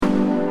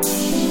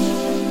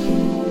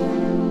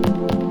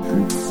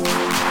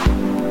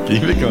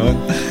Keep it going.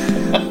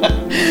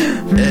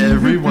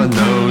 Everyone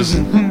knows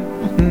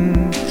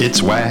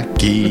it's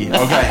wacky.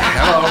 Okay,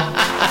 hello.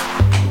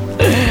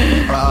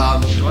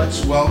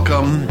 Let's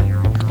welcome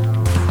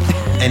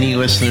any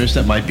listeners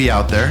that might be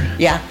out there.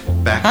 Yeah.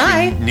 Back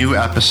Hi. to a new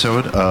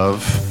episode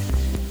of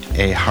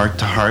A Heart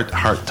to Heart,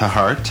 Heart to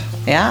Heart.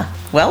 Yeah.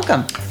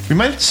 Welcome. We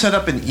might set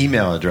up an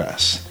email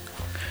address.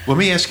 Let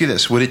me ask you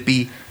this. Would it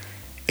be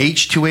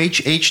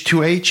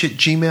h2h at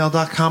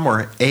gmail.com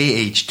or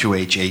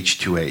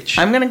ah2h?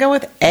 I'm going to go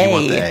with A. You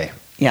want the A?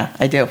 Yeah,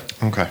 I do.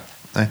 Okay.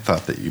 I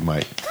thought that you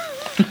might.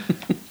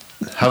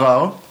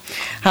 Hello.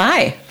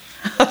 Hi.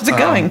 How's it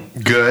going?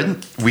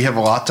 Good. We have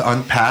a lot to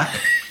unpack.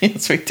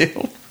 Yes, we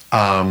do.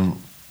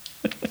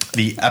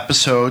 The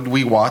episode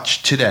we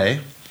watched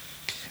today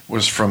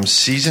was from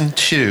Season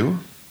 2,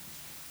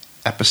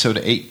 Episode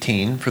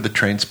 18 for the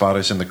train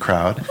spotters in the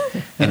crowd,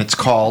 and it's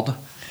called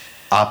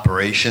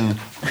Operation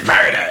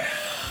Murder.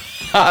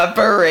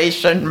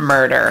 Operation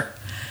Murder.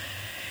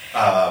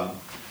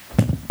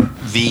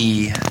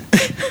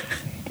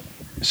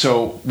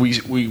 So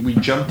we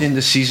jumped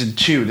into Season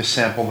 2 to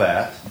sample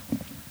that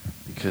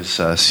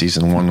because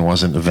Season 1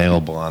 wasn't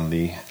available on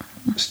the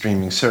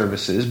streaming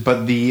services,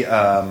 but the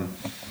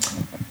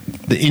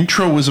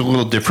intro was a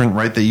little different,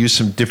 right? They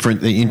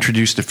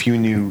introduced a few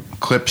new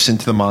clips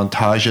into the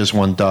montage as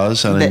one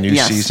does on a new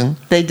season.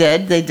 They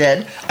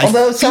did.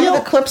 Although some of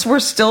the clips were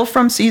still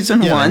from Season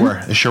 1. Yeah, they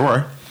were. They sure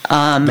were.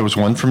 There was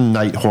one from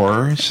Night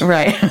Horrors.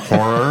 Right.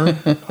 Horror.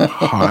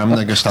 I'm not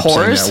going to stop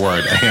saying that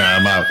word. Yeah,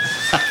 I'm out.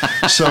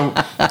 So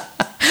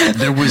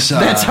there was...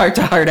 That's Heart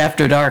to Heart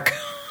After Dark.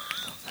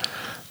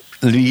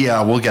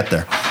 Yeah, we'll get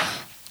there.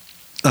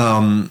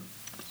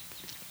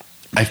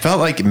 I felt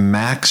like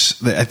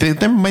Max... I think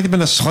there might have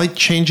been a slight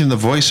change in the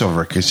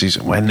voiceover because he's...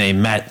 When they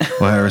met,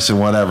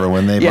 whatever.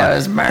 When they met, it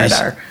was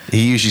murder.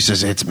 He usually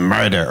says, it's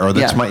murder. Or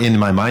that's in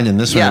my mind. And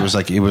this one, it was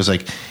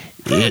like...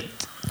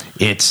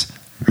 It's...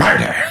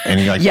 murder, and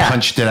he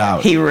punched it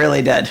out. He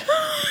really did.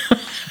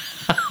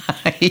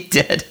 He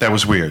did. That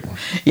was weird.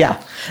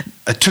 Yeah,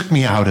 it took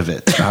me out of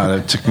it.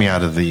 It took me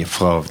out of the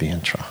flow of the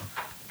intro.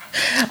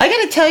 I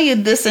got to tell you,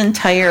 this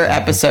entire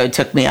episode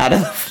took me out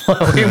of the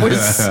flow.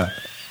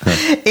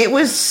 It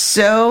was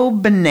so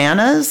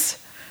bananas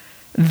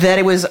that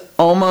it was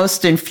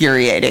almost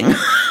infuriating.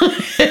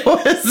 It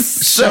was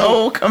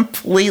so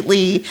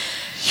completely.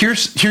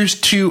 Here's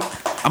two.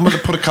 I'm going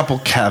to put a couple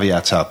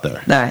caveats out there.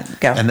 All right,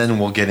 go. And then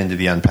we'll get into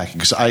the unpacking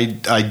because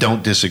I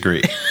don't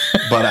disagree.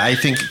 But I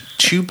think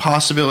two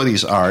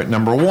possibilities are,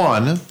 number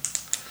one,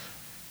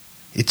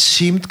 it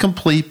seemed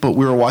complete, but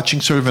we were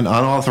watching sort of an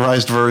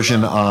unauthorized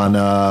version on,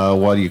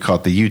 what do you call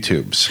it, the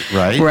YouTubes,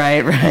 right?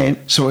 Right.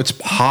 So it's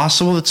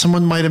possible that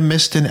someone might have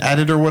missed an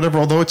edit or whatever,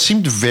 although it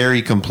seemed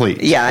very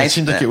complete. Yeah. It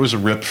seemed like it was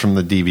ripped from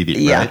the DVD,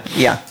 right?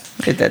 Yeah,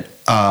 it did.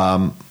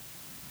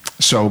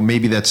 So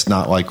maybe that's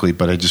not likely,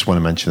 but I just want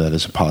to mention that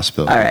as a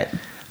possibility. All right.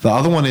 The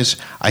other one is,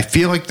 I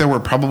feel like there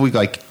were probably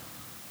like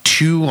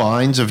two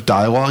lines of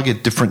dialogue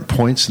at different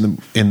points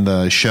in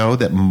the show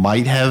that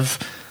might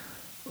have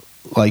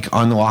like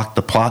unlocked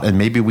the plot, and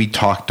maybe we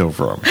talked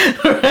over them.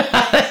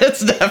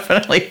 It's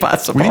definitely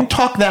possible. We didn't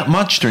talk that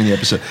much during the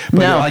episode. But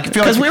no,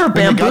 because we were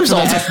bamboozled.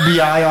 When they got to the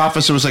FBI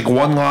office, it was like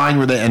one line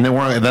where then they're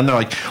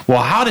like,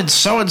 "Well, how did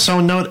so and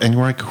so know?" And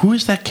we're like, "Who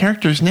is that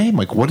character's name?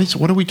 Like, what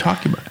are we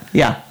talking about?"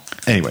 Yeah.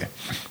 Anyway,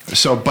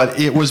 but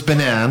it was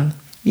Banan,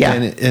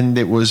 and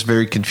it was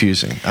very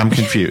confusing. I'm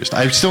confused.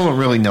 I still don't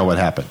really know what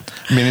happened.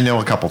 I mean, I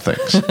know a couple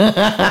things.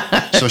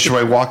 So should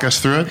I walk us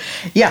through it?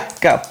 Yeah,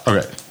 go.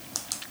 Okay.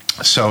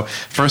 So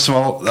first of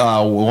all,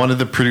 one of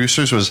the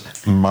producers was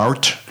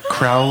Mart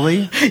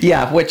Crowley.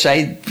 Yeah, which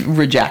I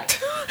reject.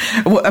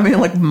 I mean,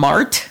 like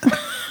Mart.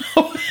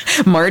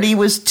 Marty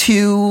was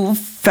too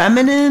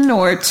feminine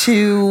or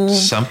too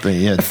something.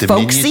 Yeah,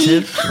 folksy.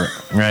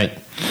 Diminutive. Right.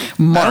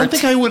 Mart. I don't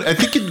think I would. I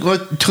think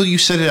until you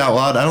said it out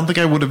loud, I don't think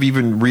I would have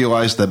even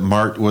realized that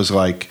Mart was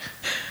like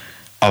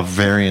a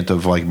variant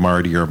of like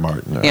Marty or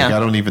Martin. Yeah. Like, I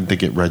don't even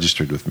think it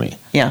registered with me.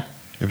 Yeah.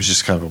 It was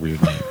just kind of a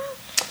weird name.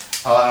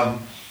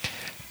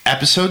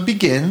 Episode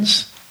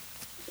begins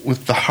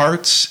with the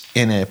Harts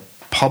in a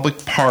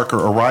public park, or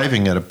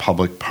arriving at a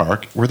public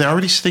park. Were they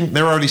already sitting?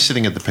 They were already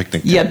sitting at the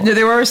picnic table. Yeah,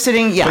 they were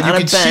sitting. Yeah, but on you a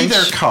could bench. see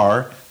their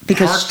car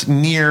parked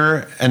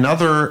near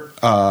another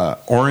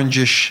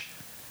orangish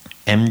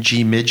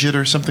MG midget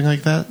or something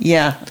like that.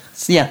 Yeah.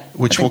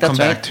 Which we'll come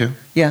back to.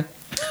 Yeah.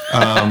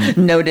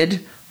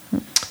 Noted.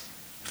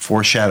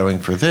 Foreshadowing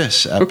for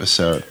this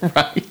episode.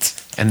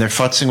 Right. And they're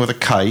futzing with a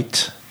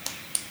kite,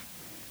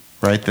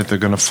 right, that they're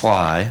going to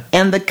fly.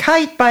 And the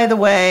kite, by the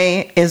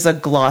way, is a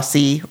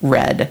glossy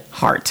red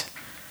heart,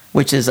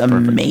 which is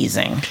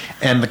amazing.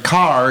 And the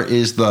car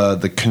is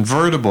the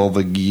convertible,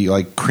 the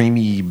like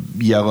creamy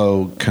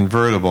yellow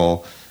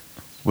convertible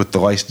with the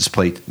license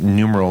plate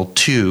numeral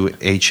 2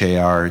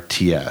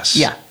 HARTS.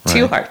 Yeah, right?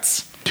 2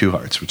 hearts. 2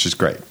 hearts, which is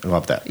great. I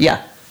love that.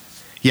 Yeah.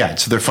 Yeah,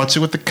 so they're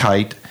futzing with the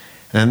kite,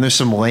 and then there's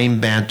some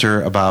lame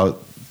banter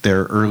about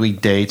their early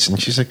dates,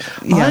 and she's like,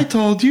 I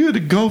told you to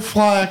go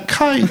fly a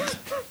kite.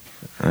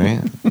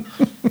 Right?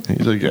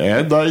 He's like,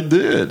 and I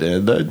did,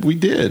 and we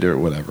did, or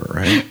whatever,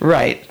 right?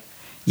 Right.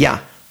 Yeah.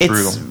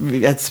 Brutal.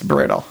 It's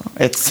brutal.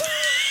 It's.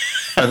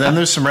 And then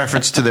there's some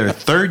reference to their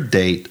third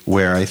date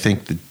where I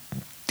think the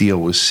deal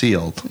was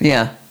sealed.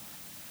 Yeah.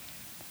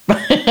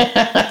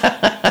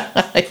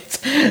 It's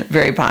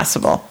very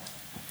possible.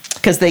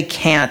 Because they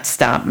can't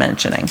stop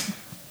mentioning.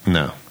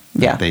 No.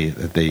 Yeah.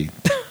 They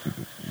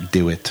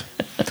do it.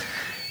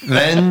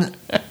 Then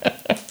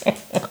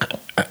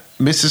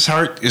Mrs.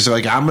 Hart is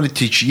like, I'm going to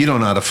teach you. You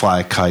don't know how to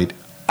fly a kite.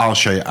 I'll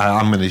show you.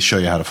 I'm going to show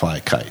you how to fly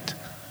a kite.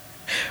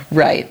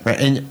 Right.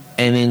 And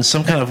in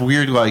some kind of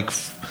weird, like,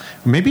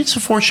 maybe it's a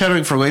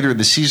foreshadowing for later in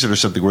the season or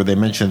something where they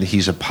mention that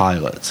he's a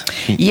pilot.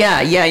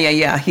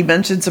 Yeah. He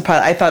mentions a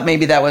pilot. I thought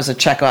maybe that was a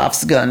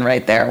Chekhov's gun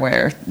right there,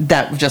 where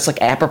that was just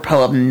like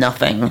apropos of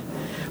nothing.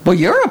 Well,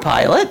 you're a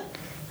pilot.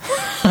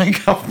 I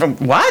go,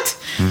 what?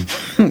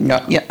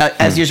 No, yeah,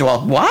 as usual.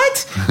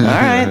 What? All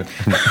right.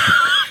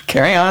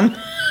 Carry on.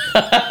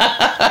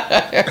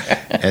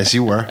 As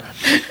you were.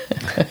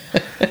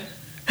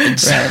 And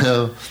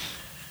so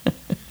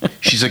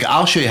she's like,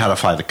 I'll show you how to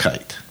fly the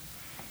kite.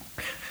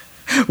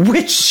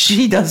 Which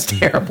she does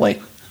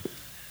terribly.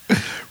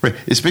 Right.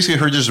 It's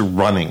basically her just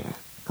running,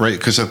 right?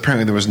 Because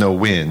apparently there was no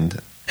wind.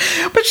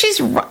 But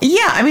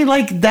I mean,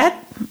 like that.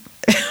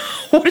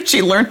 What did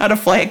she learn how to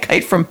fly a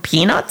kite from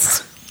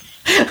Peanuts?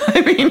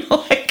 I mean,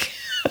 like,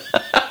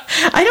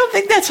 I don't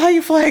think that's how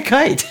you fly a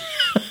kite.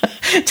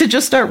 To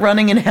just start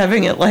running and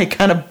having it like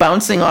kind of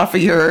bouncing off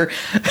of your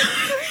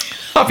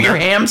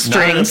hamstrings.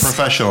 Not at a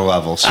professional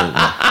level, certainly.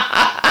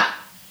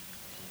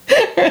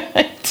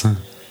 Right.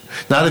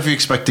 Not if you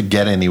expect to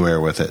get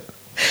anywhere with it.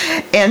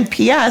 And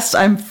P.S.,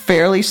 I'm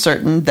fairly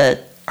certain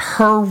that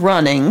her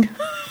running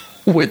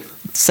with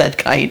said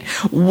kite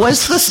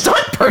was the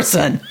stunt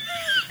person.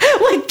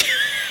 Like,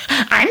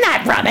 I'm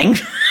not running.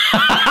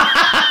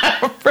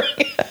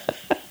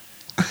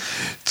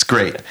 It's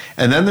great.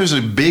 And then there's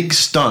a big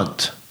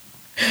stunt.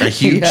 A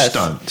huge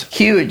stunt.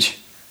 Huge.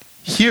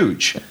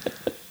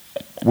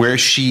 Where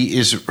she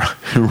is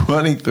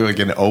running through like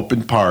an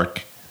open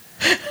park.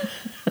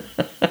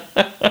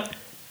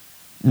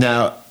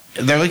 Now,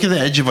 they're like at the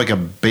edge of like a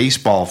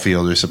baseball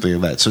field or something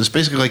like that. So it's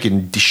basically like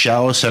in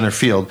shallow center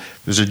field,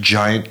 there's a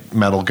giant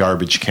metal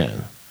garbage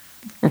can.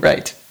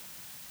 Right.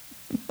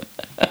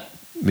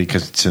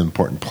 Because it's an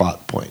important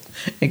plot point.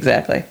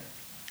 Exactly.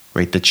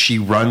 Right, that she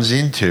runs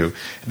into.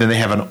 And then they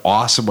have an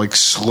awesome, like,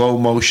 slow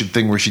motion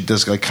thing where she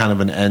does, like, kind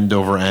of an end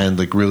over end,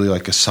 like, really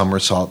like a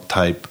somersault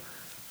type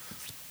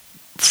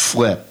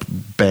flip,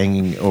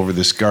 banging over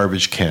this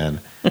garbage can,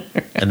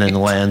 and then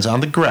lands on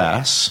the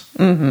grass.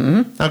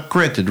 Mm-hmm. Now,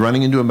 granted,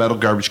 running into a metal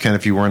garbage can,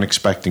 if you weren't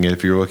expecting it,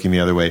 if you were looking the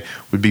other way,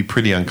 would be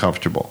pretty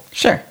uncomfortable.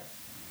 Sure.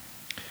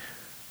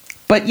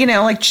 But,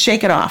 like,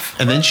 shake it off.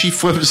 And then she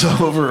flips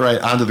over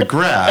right onto the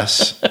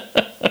grass.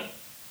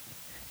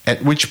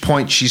 At which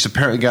point she's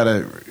apparently got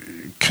a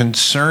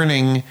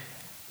concerning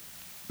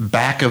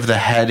back of the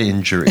head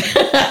injury.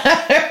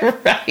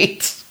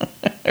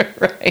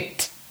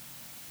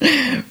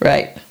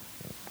 Right.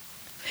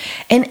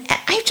 And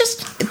I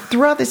just,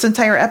 throughout this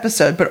entire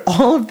episode, but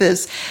all of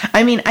this,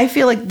 I mean, I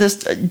feel like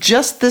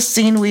this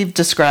scene we've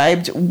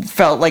described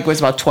felt like it was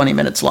about 20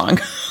 minutes long.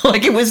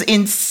 Like, it was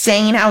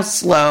insane how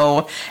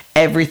slow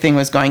everything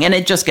was going. And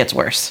it just gets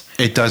worse.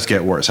 It does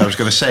get worse. I was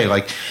going to say,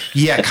 like,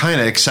 yeah,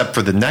 kind of, except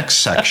for the next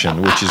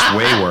section, which is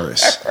way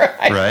worse.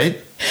 Right?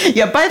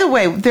 Yeah, by the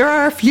way, there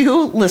are the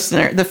few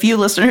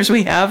listeners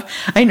we have,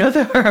 I know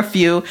there are a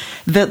few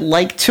that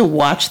like to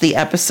watch the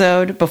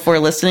episode before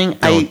listening.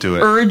 Don't do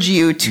it. Urge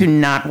you to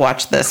not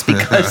watch this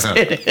because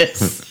it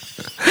is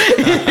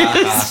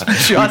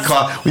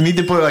just... We need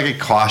to put like a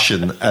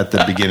caution at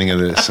the beginning of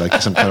this,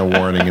 like some kind of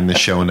warning in the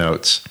show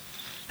notes.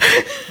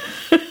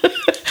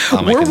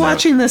 We're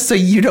watching this so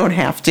you don't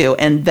have to,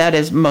 and that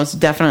is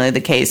most definitely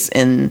the case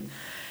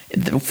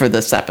for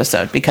this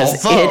episode,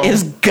 because it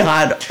is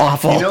god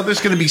awful.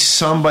 There's going to be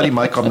somebody,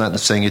 Michael, I'm not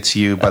saying it's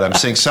you, but I'm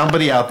saying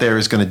somebody out there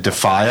is going to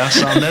defy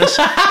us on this,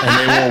 and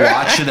they will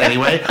watch it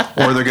anyway,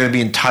 or they're going to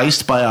be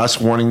enticed by us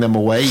warning them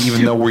away,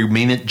 even though we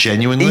mean it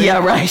genuinely.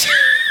 Yeah, right.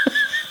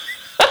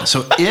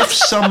 So if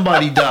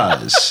somebody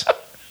does,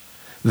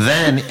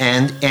 then,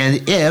 and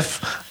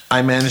if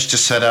I manage to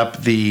set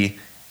up the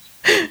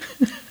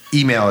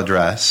email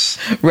address.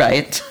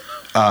 Right.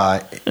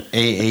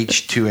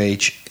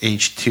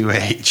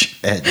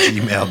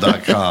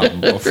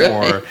 ah2h2h2h@gmail.com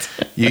before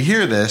you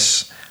hear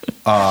this,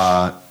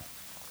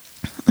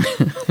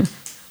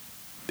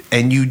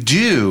 and you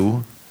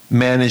do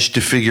manage to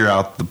figure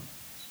out the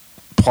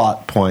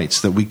plot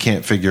points that we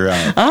can't figure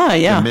out.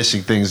 The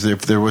missing things.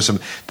 If there was some,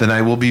 then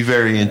I will be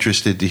very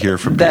interested to hear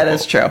from people. That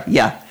is true.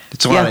 Yeah,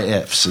 it's a lot of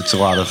ifs. It's a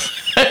lot of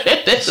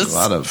it's a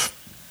lot of,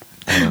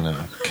 I don't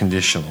know,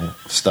 conditional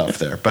stuff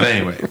there. But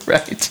anyway,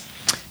 right.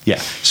 Yeah.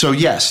 So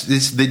yes,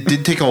 they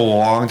did take a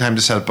long time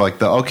to set up.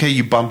 Like okay,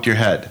 you bumped your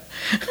head.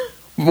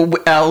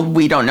 Well,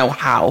 we don't know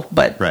how,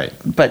 but right.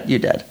 But you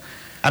did.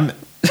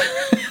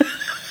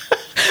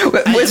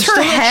 Was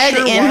her head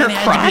in her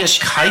crotch?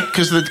 Kite,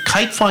 because the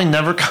kite flying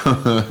never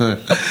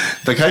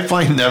the kite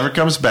flying never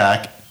comes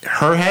back.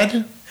 Her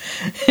head,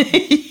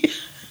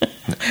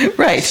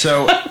 right?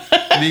 So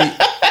why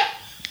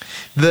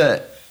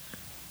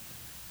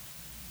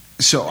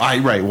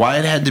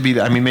it had to be.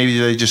 I mean, maybe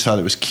they just thought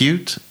it was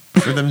cute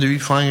for them to be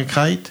flying a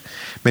kite.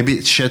 Maybe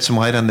it shed some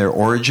light on their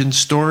origin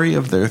story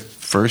of their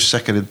first,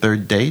 second, and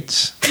third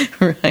dates.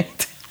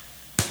 Right.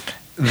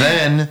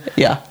 Then,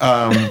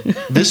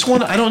 this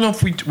one, I don't know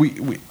if we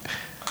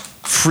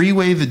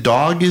Freeway the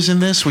dog is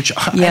in this, which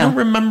I don't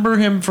remember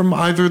him from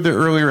either of the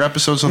earlier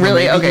episodes.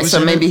 Really? Okay,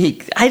 so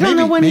maybe I don't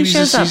know when he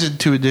shows up. Maybe he's a season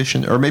 2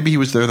 edition, or maybe he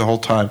was there the whole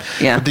time.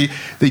 Yeah. But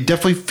they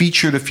definitely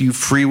featured a few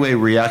Freeway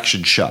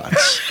reaction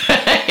shots.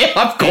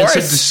 Of course.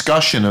 It's a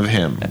discussion of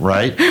him,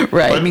 right? Right.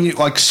 But I mean,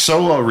 like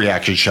solo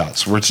reaction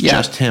shots where it's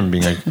just him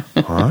being like,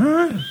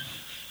 huh?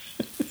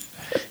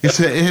 It's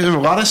a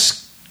lot of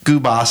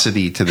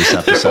scoobosity to this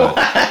episode.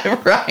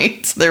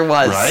 Right. There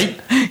was. Right?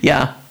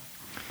 Yeah.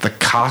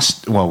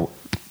 Well,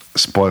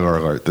 spoiler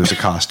alert, there's a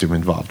costume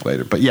involved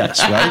later. But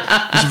yes,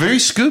 right? It's very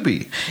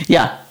Scooby.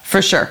 Yeah,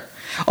 for sure.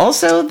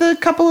 Also, the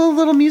couple of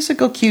little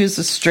musical cues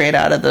is straight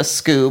out of the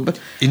Scoob.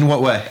 In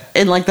what way?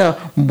 In like the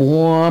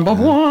boah, boah,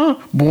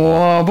 boah,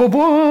 boah, boah,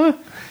 boah,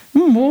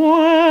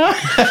 boah.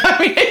 I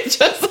mean, it's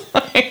just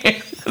like...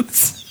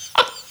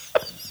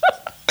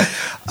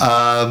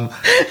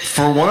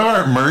 For one of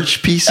our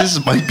merch pieces,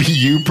 it might be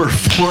you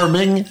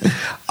performing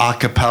a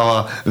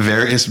cappella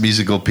various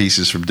musical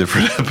pieces from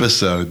different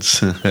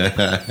episodes.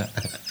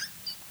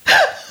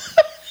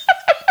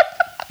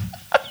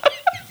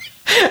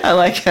 I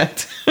like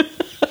it.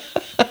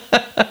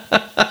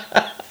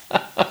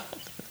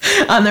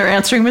 On their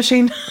answering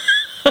machine.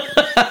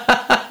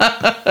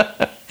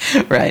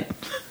 Right.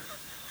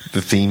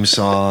 The theme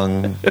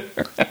song,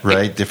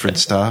 right? Different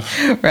stuff.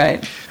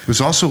 Right. It was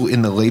also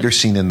in the later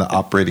scene in the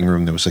operating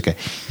room, there was like there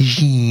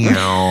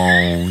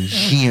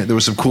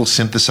was some cool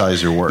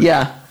synthesizer work.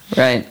 Yeah,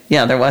 right.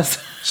 Yeah, there was.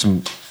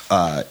 Some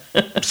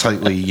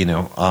slightly,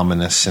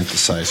 ominous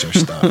synthesizer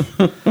stuff.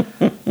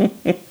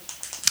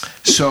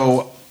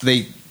 So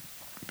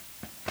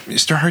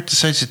Mr. Hart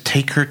decides to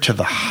take her to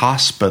the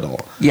hospital.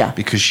 Yeah.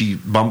 Because she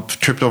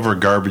tripped over a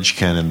garbage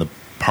can in the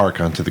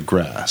park onto the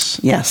grass.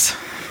 Yes.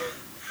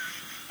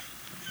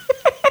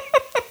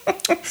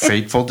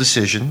 Fateful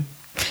decision.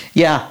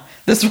 Yeah.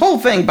 This whole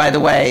thing, by the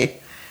way,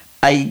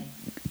 I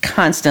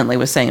constantly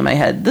was saying in my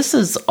head, this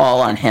is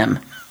all on him.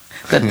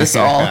 That this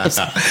all is,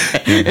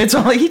 it's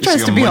all, he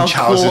tries to be all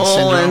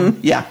cool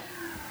and no,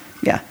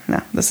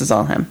 this is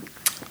all him.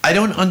 I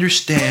don't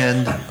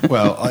understand,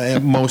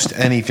 most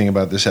anything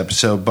about this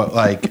episode, but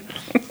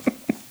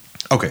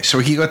okay, so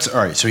he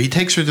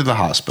takes her to the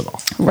hospital.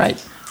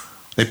 Right.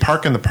 They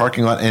park in the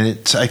parking lot, and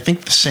it's, I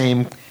think, the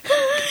same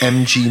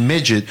MG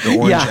Midget, the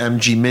orange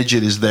MG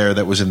Midget is there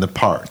that was in the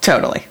park.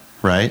 Totally.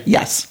 Right?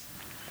 Yes.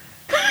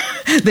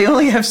 They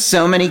only have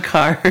so many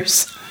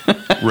cars.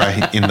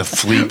 Right, in the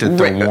fleet at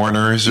the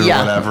Warners or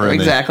whatever.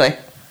 Exactly.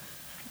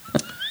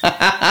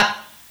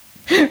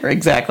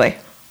 Exactly.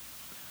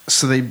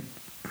 So they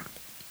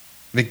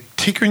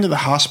take her into the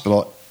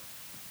hospital,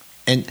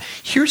 and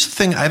here's the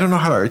thing, I don't know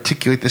how to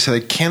articulate this, and I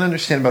can't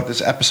understand about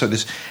this episode,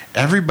 is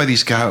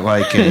everybody's got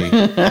like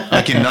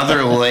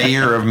another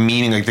layer of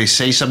meaning. Like they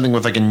say something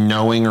with like a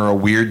knowing or a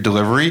weird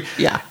delivery.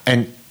 Yeah.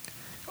 And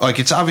like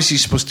it's obviously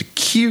supposed to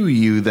cue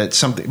you that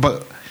something,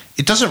 but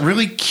it doesn't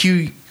really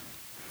cue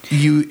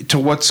you to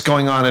what's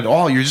going on at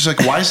all. You're just like,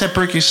 why is that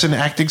person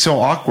acting so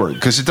awkward?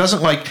 Because it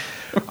doesn't like,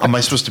 am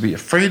I supposed to be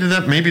afraid of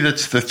that? Maybe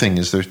that's the thing,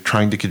 is they're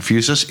trying to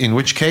confuse us, in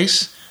which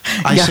case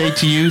I say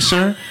to you,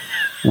 sir,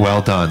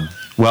 well done.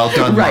 Well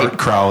done, right. Mark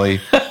Crowley.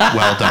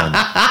 Well done.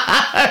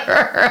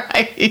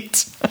 Right.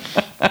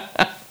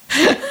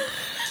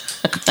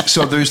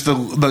 So there's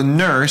the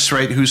nurse,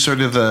 right, who's sort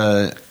of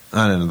the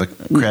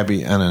crabby,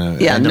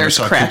 Yeah, Nurse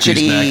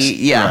Cratchity.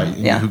 Yeah, right,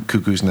 yeah.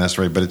 Cuckoo's Nest,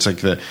 right, but it's like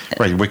the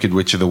Wicked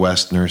Witch of the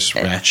West, Nurse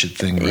Ratched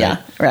thing, right?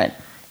 Yeah, right.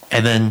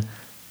 And then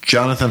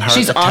Jonathan Hart.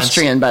 She's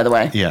Austrian, by the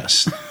way.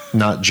 Yes,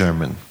 not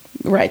German.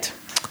 Right.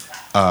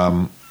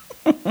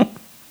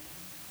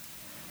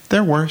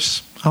 They're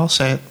worse. I'll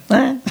say it.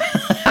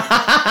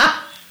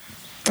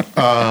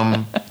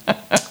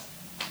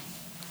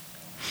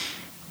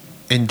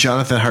 And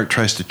Jonathan Hart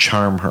tries to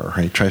charm her.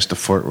 He tries to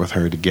flirt with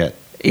her to get.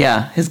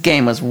 Yeah, his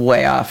game was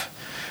way off.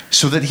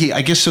 So that he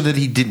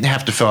didn't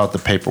have to fill out the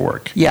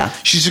paperwork. Yeah.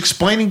 She's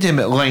explaining to him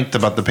at length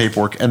about the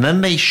paperwork, and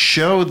then they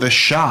show the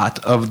shot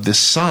of the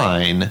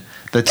sign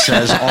that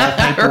says all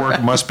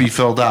paperwork must be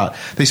filled out.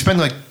 They spend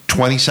like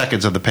 20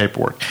 seconds of the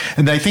paperwork.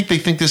 And I think they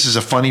think this is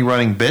a funny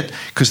running bit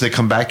because they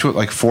come back to it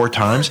like 4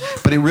 times,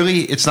 but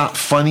it's not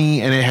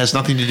funny, and it has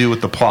nothing to do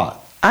with the plot.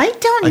 I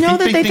don't know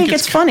that they think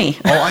it's funny.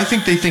 Oh, I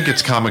think they think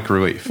it's comic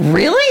relief.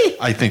 Really?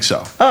 I think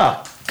so.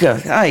 Oh,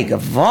 good. I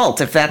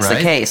vault if that's the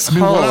case. I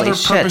mean, Holy what other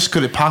shit. purpose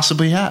could it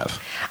possibly have?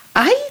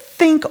 I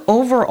think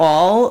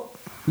overall,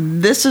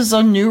 this is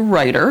a new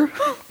writer,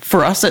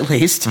 for us at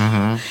least.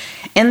 Mm-hmm.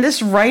 And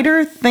this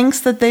writer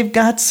thinks that they've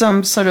got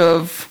some sort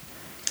of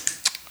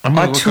I'm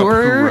going to look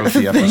up who wrote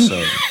the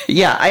episode.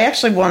 Yeah, I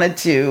actually wanted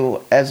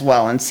to as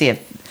well and see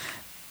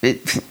if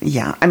it,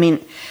 yeah, I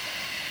mean,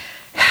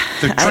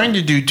 they're trying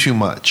to do too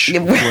much,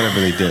 whatever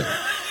they did.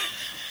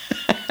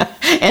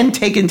 And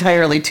take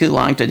entirely too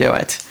long to do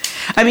it.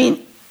 I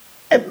mean,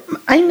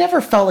 I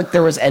never felt like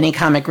there was any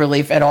comic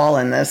relief at all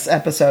in this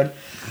episode.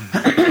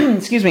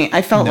 Excuse me.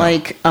 I felt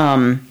like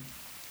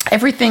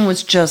everything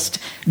was just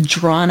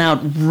drawn out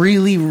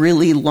really,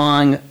 really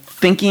long,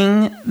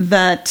 thinking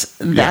that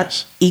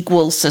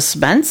equals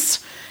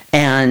suspense.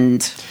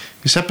 And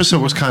this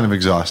episode was kind of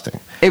exhausting.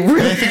 It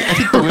really, I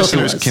think the really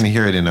listeners was. can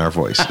hear it in our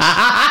voices.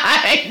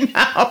 I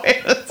know.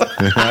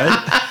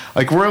 Right?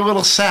 Like, we're a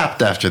little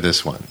sapped after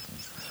this one.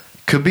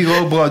 Could be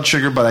low blood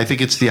sugar, but I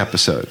think it's the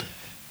episode.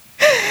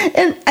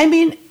 And I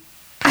mean,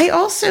 I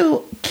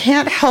also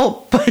can't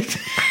help but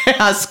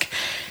ask,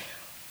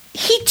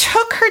 he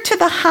took her to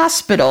the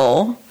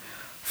hospital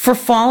for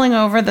falling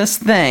over this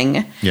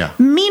thing. Yeah.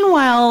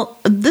 Meanwhile,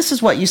 this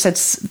is what you said,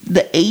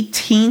 the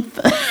 18th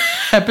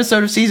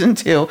episode of season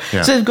 2.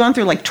 Yeah. So they've gone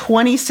through like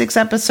 26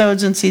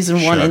 episodes in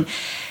season 1. Sure. And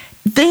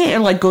they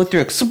like go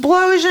through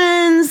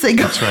explosions. They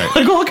go That's right.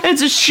 like all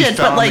kinds of shit. She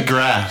fell but on like the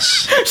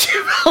grass. she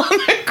fell on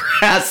the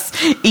grass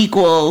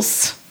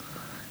equals,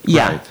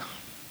 yeah. Right.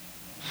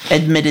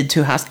 Admitted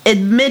to hospital.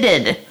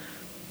 Admitted.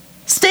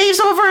 Stays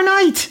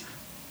overnight.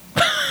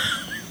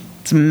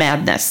 It's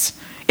madness.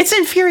 It's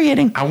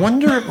infuriating. I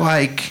wonder,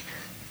 like,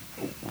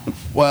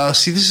 well,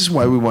 see, this is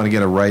why we want to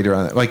get a writer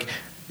on it. Like,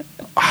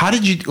 how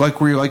did you, like,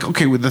 were you like,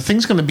 okay, well, the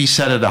thing's going to be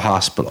set at a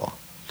hospital.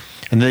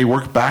 And they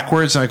work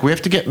backwards. Like, we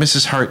have to get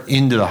Mrs. Hart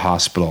into the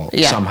hospital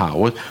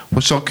somehow.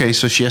 Which, okay,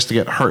 so she has to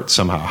get hurt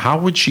somehow. How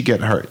would she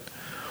get hurt?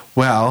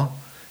 Well,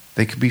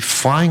 they could be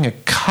flying a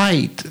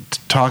kite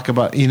to talk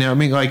about, you know what I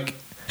mean? Like,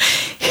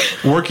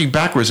 working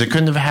backwards. They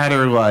couldn't have had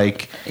her,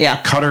 like,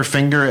 cut her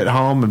finger at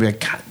home and be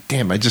like, God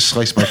damn, I just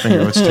sliced my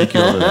finger. Let's take you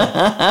over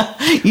there.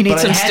 You need But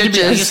some it had to be, I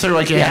stitches. guess they're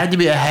like, it had to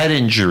be a head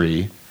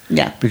injury.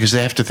 Yeah. Because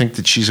they have to think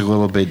that she's a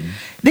little bit.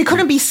 They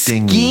couldn't be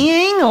dingy.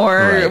 skiing or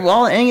Right.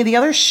 well any of the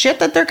other shit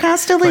that they're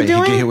constantly Right, you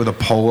doing. get hit with a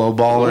polo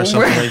ball or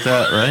something like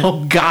that, right?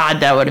 Oh God,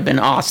 that would have been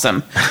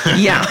awesome.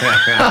 Yeah,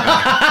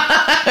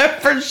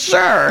 for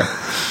sure.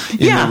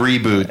 In the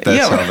reboot,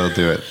 that's how they'll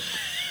do it.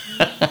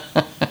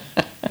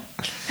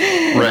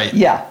 Right.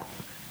 Yeah.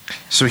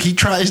 So he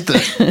tries to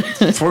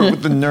flirt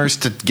with the nurse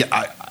to get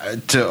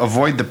to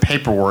avoid the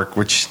paperwork,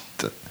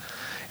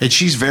 and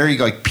she's very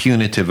like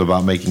punitive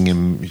about making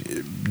him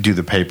do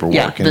the paperwork.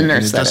 Yeah, the and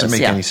nurse, it doesn't that is,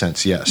 make yeah. any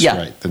sense. Yes, Yeah.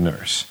 right, the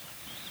nurse.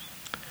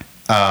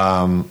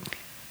 Then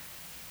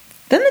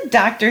the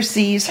doctor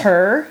sees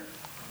her,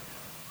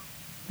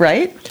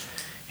 right?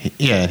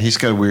 Yeah, and he's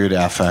got a weird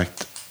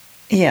affect.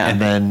 Yeah.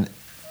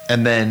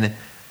 And then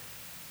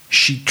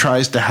she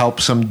tries to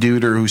help some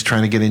duder who's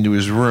trying to get into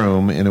his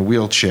room in a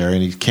wheelchair,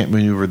 and he can't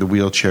maneuver the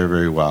wheelchair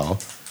very well.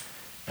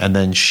 And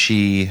then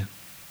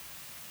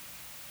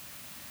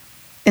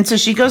And so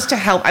she goes to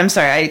help. I'm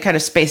sorry, I kind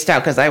of spaced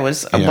out because I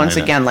was once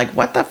again like,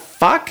 what the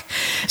fuck?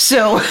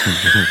 So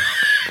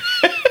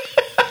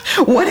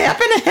what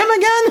happened to him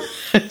again?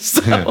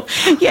 So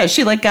yeah,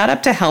 she like got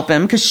up to help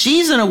him because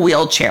she's in a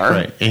wheelchair.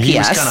 Right. And he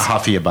was kind of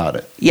huffy about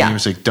it. Yeah. And he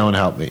was like, don't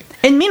help me.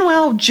 And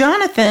meanwhile,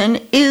 Jonathan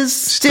is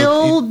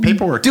still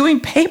doing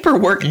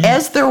paperwork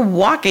as they're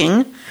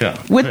walking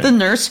with the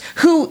nurse,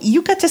 who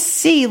you got to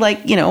see,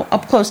 like, you know,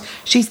 up close.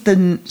 She's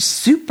the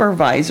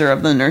supervisor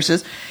of the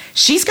nurses.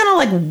 She's going to,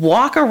 like,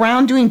 walk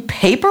around doing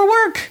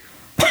paperwork?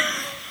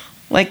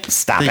 Like,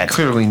 stop it. They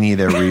clearly need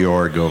a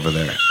reorg over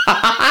there.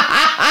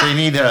 They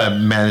need a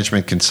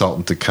management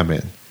consultant to come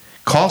in.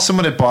 Call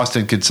someone at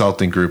Boston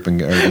Consulting Group or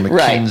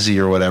McKinsey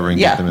or whatever and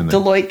get them in there.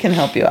 Deloitte can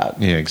help you out.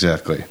 Yeah,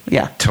 exactly.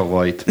 Yeah.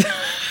 Deloitte.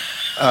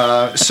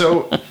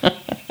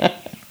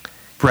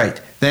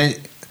 Right.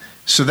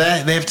 So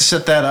that they have to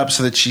set that up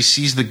so that she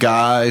sees the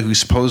guy who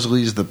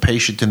supposedly is the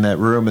patient in that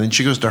room, and then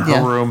she goes to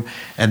her room,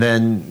 and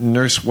then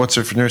Nurse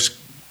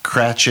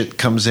Cratchit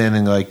comes in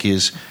and like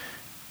the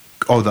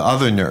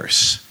other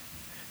nurse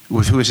who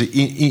has an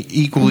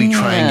equally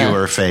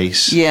triangular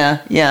face,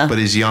 but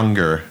is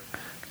younger.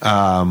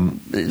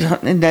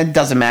 That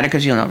doesn't matter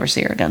because you'll never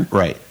see her again.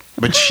 Right.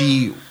 But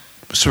she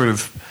sort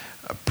of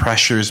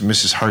pressures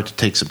Mrs. Hart to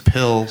take some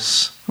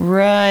pills.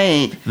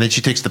 Right. And then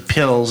she takes the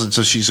pills, and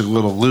so she's a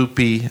little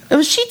loopy.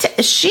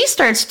 She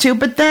starts to,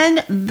 but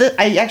then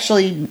I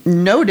actually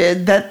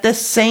noted that the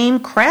same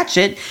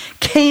Cratchit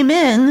came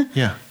in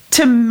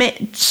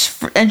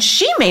and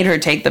she made her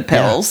take the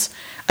pills.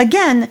 Yeah.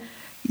 Again,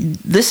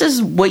 this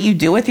is what you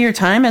do with your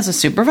time as a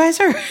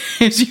supervisor?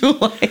 Is you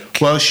like...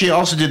 Well, she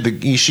also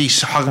did she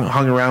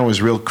hung around,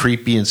 was real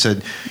creepy and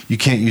said, you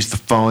can't use the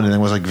phone, and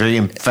then was like very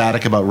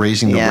emphatic about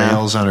raising the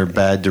rails on her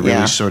bed to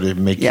really sort of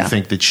make you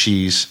think that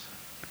she's...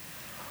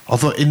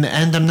 Although in the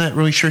end, I'm not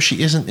really sure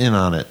she isn't in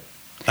on it.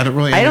 I don't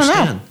really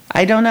understand.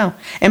 I don't know.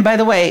 And by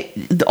the way,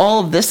 all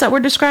of this that we're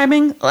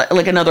describing,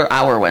 like another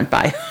hour went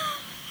by.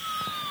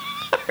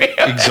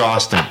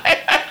 Exhausting.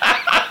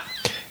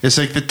 It's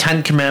like the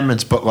 10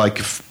 Commandments, but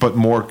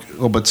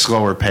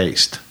slower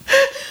paced.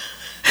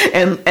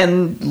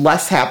 and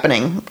less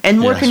happening and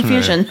more Yes,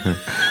 confusion.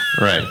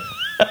 Right.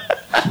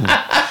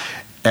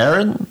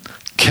 Aaron,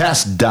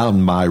 cast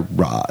down my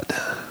rod.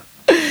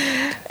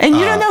 And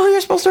you don't know who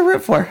you're supposed to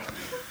root for.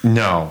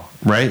 No,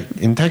 right?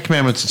 In Ten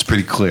Commandments, it's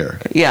pretty clear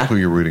who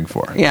you're rooting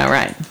for. Yeah,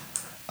 right.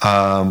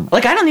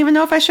 Like, I don't even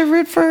know if I should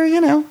root for,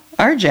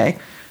 RJ.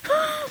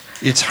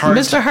 It's hard.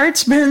 Mr.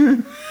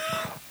 Hartzman.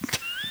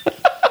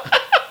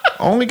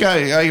 Only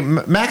guy,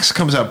 Max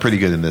comes out pretty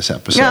good in this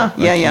episode.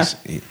 Yeah.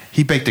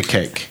 He baked a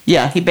cake.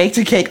 Yeah, he baked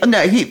a cake.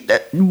 No,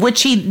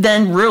 which he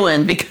then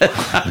ruined because.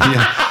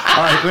 Yeah.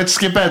 All right, let's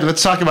skip ahead.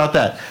 Let's talk about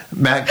that,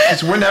 Max.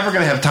 'Cause we're never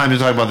going to have time to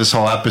talk about this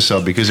whole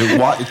episode because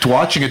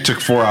watching it took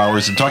 4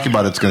 hours and talking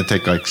about it's going to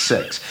take like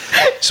 6.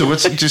 So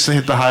let's just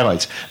hit the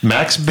highlights.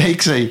 Max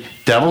bakes a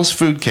devil's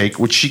food cake,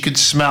 which she could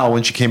smell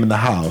when she came in the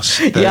house.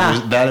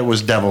 That it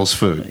was devil's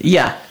food.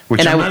 Yeah.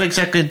 Which I'm not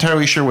exactly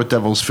entirely sure what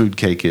devil's food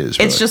cake is.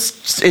 Really.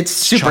 It's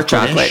super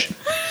chocolate.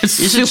 Is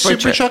it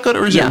super chocolate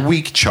or is it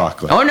weak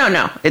chocolate? Oh,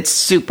 no. It's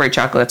super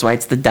chocolate. That's why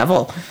it's the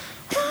devil.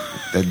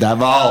 The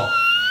devil.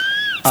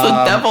 It's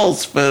the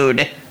devil's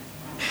food.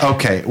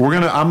 Okay,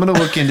 I'm gonna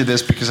look into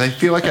this because I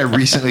feel like I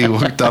recently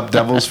looked up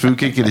devil's food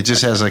cake and it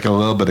just has like a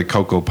little bit of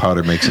cocoa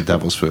powder makes it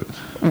devil's food.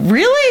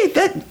 Really?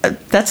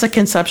 That's a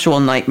conceptual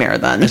nightmare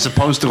then. As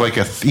opposed to like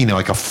a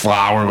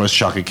flourless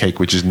chocolate cake,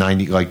 which is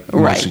 90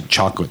 mostly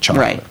chocolate.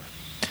 Right.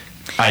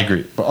 I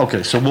agree.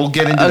 Okay, so we'll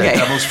get into that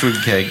devil's food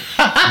cake.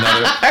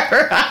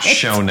 Another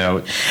show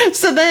note.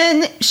 So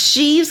then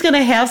she's going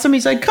to have some.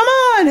 He's like, come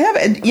on, have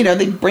it. And,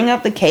 they bring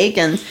out the cake,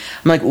 and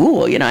I'm like,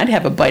 ooh, I'd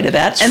have a bite of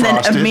that. It's and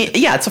frosted. Then,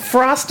 it's a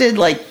frosted,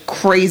 like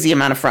crazy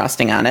amount of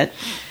frosting on it.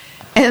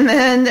 And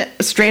then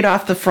straight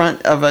off the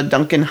front of a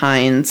Duncan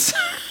Hines,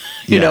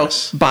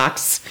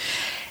 box.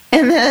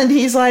 And then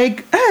he's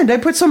like, and I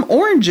put some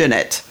orange in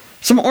it.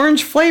 Some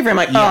orange flavor. I'm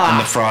like,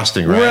 and the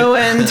frosting, right?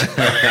 Ruined.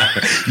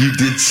 You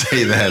did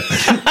say that.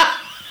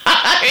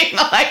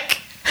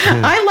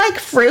 I like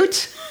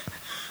fruit.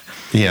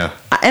 Yeah.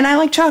 And I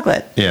like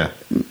chocolate. Yeah.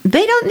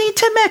 They don't need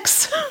to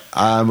mix.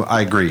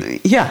 I agree.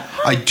 Yeah.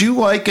 I do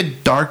like a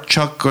dark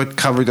chocolate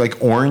covered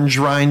like orange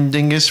rind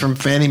dingus from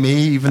Fannie Mae,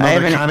 even though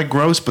they're kind of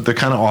gross, but they're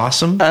kind of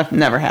awesome. I've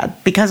never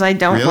had because I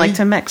don't like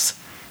to mix.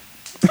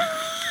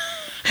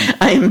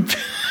 I'm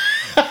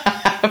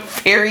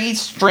very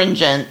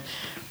stringent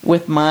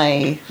with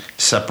my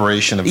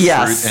separation of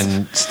fruit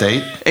and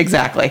state.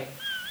 Exactly.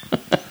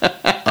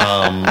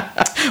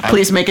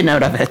 Please make a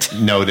note of it.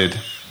 Noted.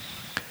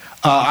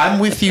 I'm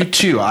with you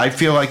too. I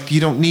feel like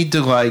you don't need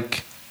to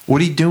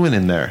what are you doing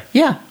in there?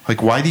 Yeah.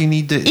 Like, why do you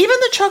need to? Even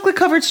the chocolate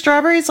covered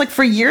strawberries, like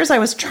for years I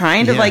was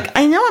trying to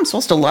I know I'm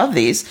supposed to love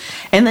these.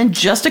 And then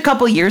just a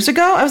couple years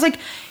ago, I was like,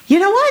 you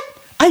know what?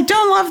 I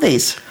don't love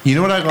these. You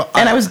know what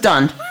and I was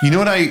done. You know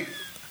what I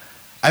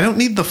don't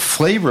need the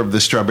flavor of the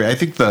strawberry. I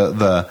think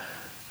the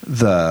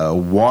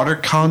water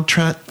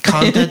content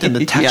and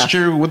the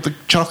texture with the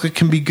chocolate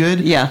can be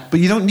good. Yeah. But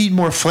you don't need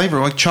more flavor.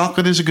 Like,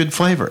 chocolate is a good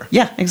flavor.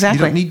 Yeah, exactly.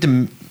 You don't need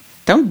to...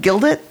 Don't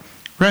gild it.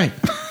 Right.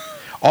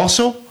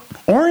 Also,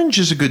 orange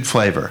is a good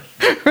flavor.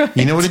 Right.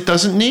 You know what it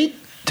doesn't need?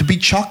 To be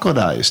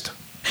chocolatized.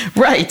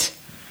 Right.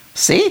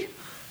 See?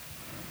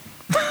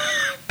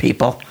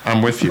 People.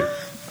 I'm with you.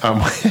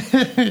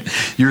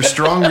 Your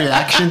strong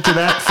reaction to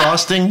that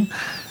frosting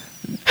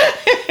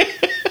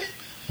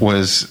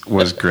was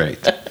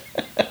great.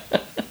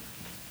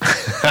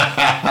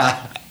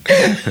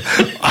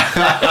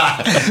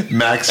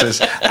 Max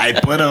says, I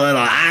put a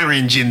little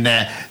orange in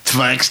there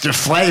for extra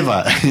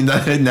flavor.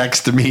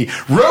 Next to me,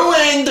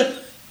 ruined!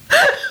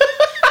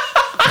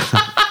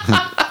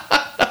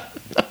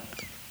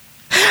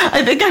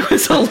 I think I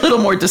was a little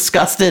more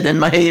disgusted in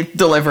my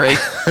delivery.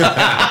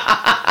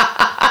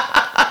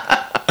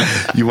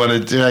 You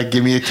want to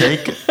give me a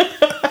take?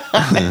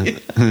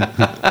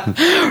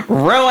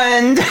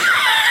 Ruined!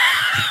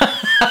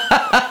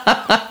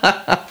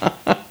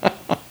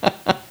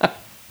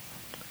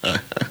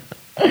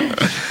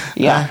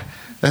 Yeah.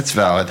 That's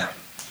valid.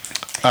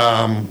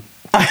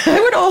 I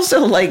would also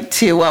like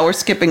to, while we're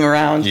skipping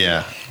around.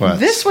 Yeah. What?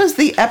 This was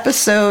the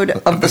episode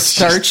of the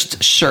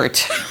starched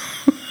shirt.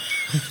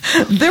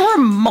 There were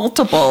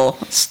multiple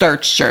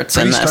starched shirts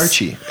in this.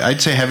 Pretty starchy.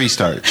 I'd say heavy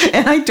starch.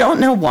 And I don't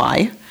know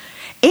why.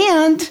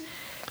 And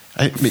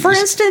for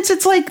instance,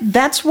 it's like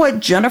that's what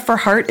Jennifer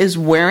Hart is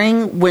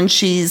wearing when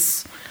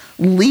she's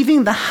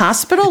leaving the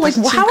hospital. Like,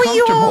 how are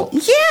you all?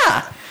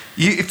 Yeah.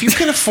 If you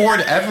can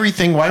afford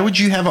everything, why would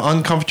you have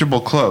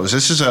uncomfortable clothes?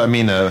 This is, a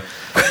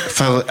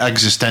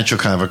existential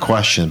kind of a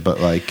question,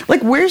 but like,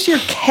 where's your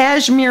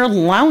cashmere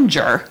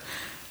lounger?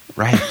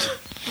 Right.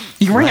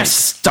 You're wearing a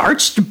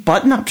starched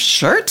button-up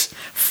shirt?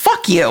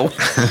 Fuck you.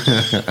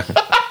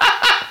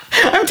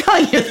 I'm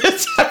telling you,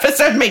 this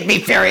episode made me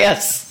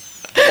furious.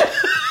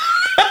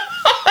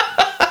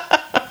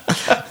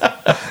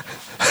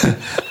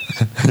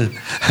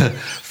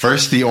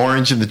 First the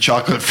orange and the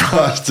chocolate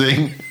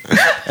frosting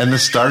and the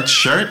starched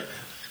shirt.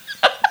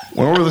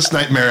 When will this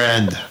nightmare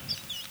end?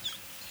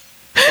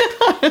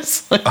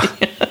 Honestly.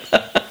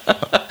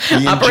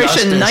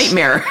 Operation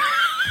Nightmare.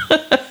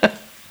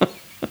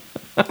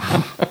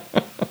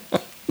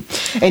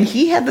 And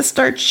he had the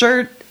starched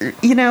shirt,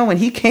 when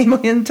he came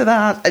into the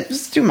house. It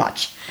was too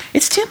much.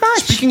 It's too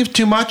much. Speaking of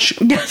too much,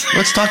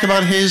 let's talk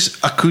about his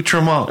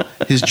accoutrement,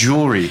 his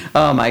jewelry.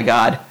 Oh my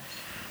God.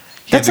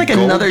 That's like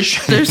another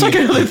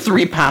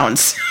 3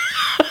 pounds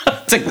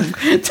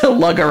to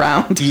lug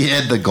around. He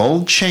had the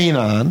gold chain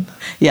on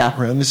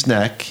around his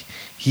neck.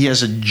 He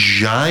has a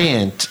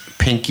giant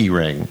pinky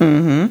ring.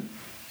 Mm-hmm.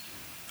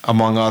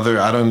 Among other,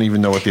 I don't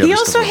even know what the other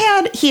stuff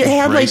was. He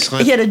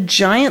had a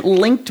giant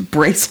linked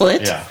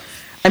bracelet. Yeah.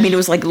 I mean,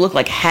 it looked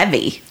like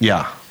heavy.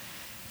 Yeah.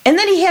 And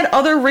then he had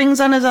other rings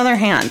on his other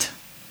hand.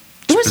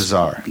 It was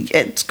bizarre.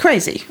 It's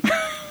crazy.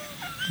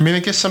 I mean,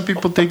 I guess some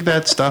people dig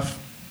that stuff.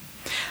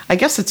 I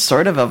guess it's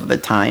sort of the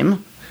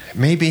time.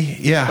 Maybe,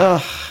 yeah.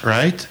 Ugh.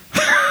 Right?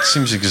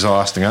 Seems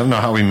exhausting. I don't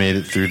know how we made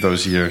it through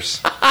those years.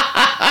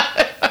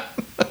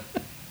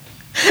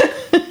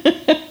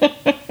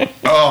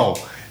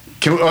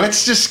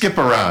 Let's just skip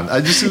around.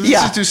 Let's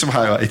just do some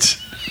highlights.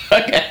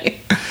 Okay.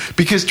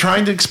 Because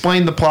trying to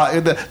explain the plot,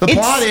 the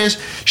plot is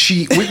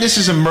she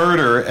witnesses a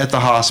murder at the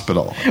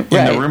hospital in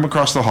the room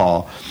across the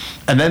hall,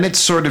 and then it's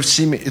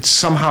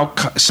somehow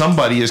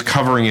somebody is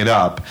covering it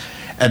up.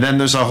 And then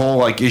there's a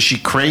whole, is she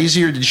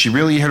crazy, or did she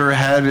really hit her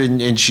head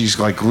and she's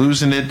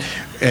losing it,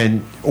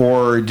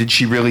 or did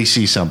she really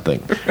see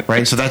something,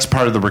 right? So that's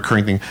part of the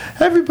recurring thing.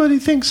 Everybody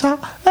thinks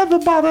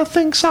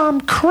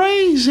I'm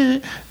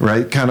crazy,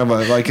 right? Kind of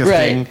a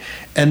thing.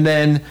 And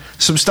then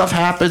some stuff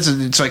happens,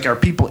 and it's are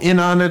people in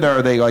on it?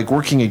 Are they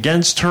working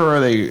against her? Are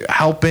they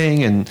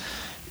helping? And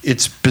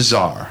it's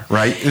bizarre,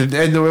 right? And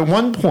at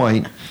one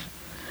point,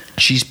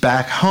 she's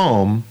back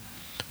home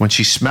when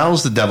she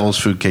smells the devil's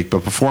food cake,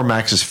 but before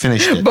Max has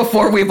finished it.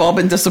 Before we've all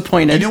been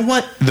disappointed. You know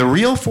what? The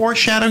real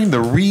foreshadowing,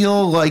 the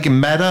real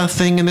meta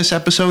thing in this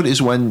episode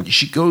is when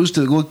she goes to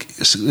look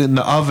in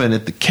the oven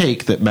at the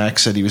cake that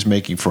Max said he was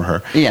making for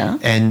her. Yeah.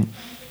 And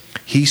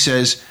he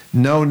says,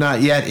 no,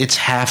 not yet. It's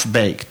half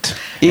baked.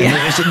 Yeah. And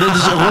there's a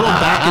little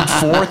back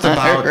and forth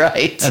about.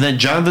 Right. And then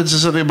Jonathan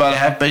says something about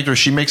half baked, or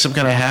she makes some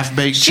kind of half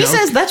baked. She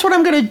says, "That's what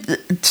I'm going to."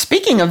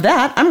 Speaking of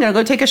that, I'm going to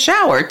go take a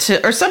shower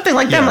or something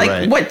like that. I'm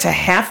like, what, to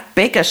half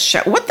bake a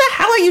shower? What the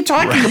hell are you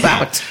talking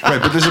about? Right,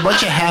 but there's a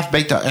bunch of half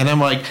baked, and I'm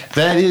like,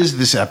 that is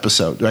this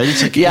episode, right?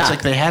 It's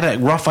like they had a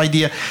rough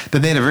idea,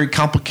 then they had a very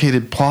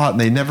complicated plot,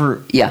 and they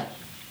never. Yeah.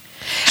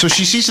 So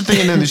she sees the thing,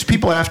 and then there's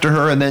people after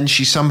her, and then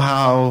she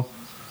somehow.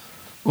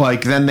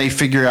 Then they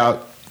figure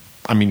out,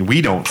 I mean,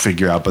 we don't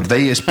figure out, but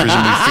they presumably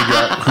figure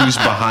out who's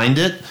behind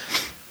it.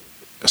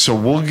 So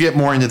we'll get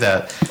more into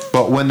that.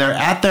 But when they're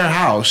at their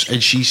house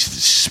and she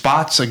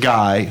spots a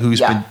guy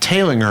who's been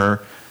tailing her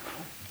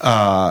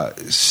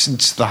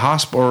since the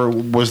hospital, or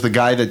was the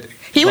guy that...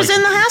 He was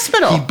in the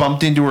hospital. He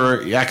bumped into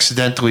her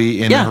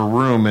accidentally in her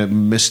room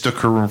and mistook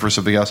her room for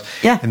something else.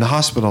 Yeah. In the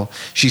hospital.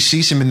 She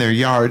sees him in their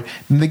yard.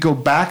 And they go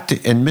back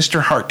and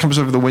Mr. Hart comes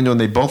over the window, and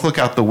they both look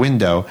out the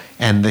window.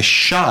 And the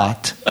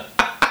shot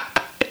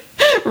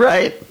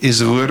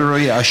is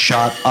literally a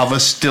shot of a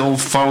still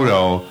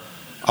photo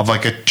of a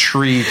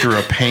tree through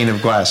a pane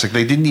of glass.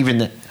 They didn't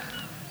even...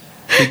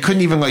 They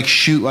couldn't even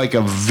shoot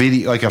a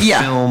video, a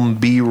film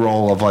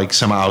B-roll of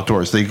some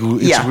outdoors. It's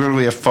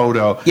literally a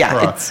photo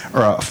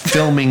or a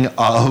filming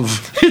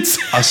of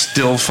a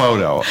still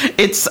photo.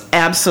 It's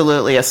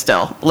absolutely a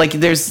still.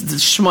 There's the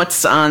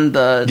schmutz on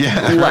the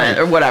lens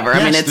or whatever. Yes,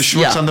 I mean, it's the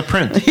schmutz on the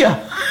print.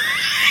 Yeah.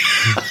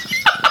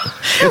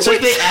 It's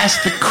they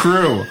asked the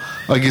crew.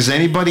 Does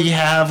anybody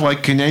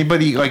have can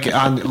anybody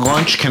on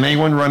lunch? Can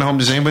anyone run home?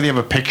 Does anybody have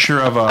a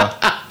picture of a?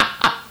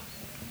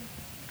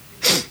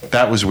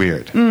 That was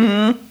weird.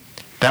 Mm-hmm.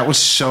 That was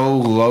so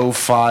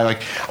lo-fi.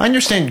 I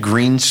understand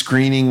green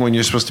screening when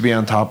you're supposed to be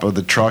on top of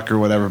the truck or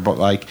whatever,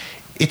 but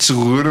it's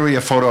literally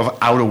a photo of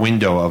out a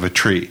window of a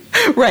tree.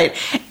 Right.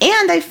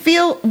 And I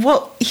feel,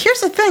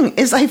 here's the thing,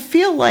 is I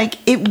feel like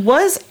it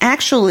was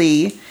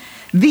actually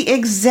the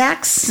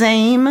exact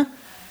same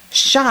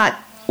shot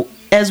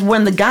as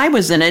when the guy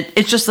was in it.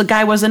 It's just the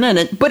guy wasn't in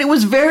it, but it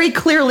was very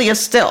clearly a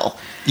still.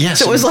 Yes.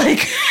 So it was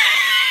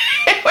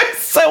it was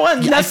so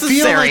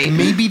unnecessary. I feel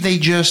maybe they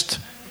just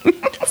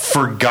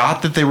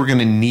forgot that they were going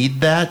to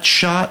need that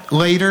shot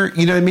later.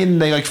 You know what I mean?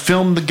 They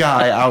filmed the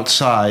guy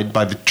outside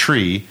by the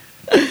tree.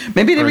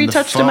 Maybe they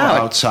retouched him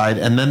out outside,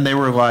 and then they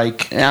were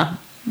yeah.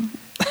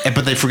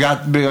 But they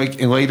forgot.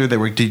 Later they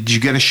were. Did you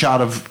get a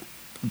shot of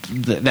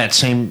that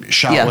same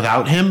shot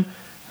without him?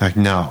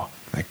 No.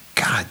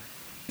 God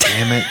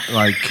damn it!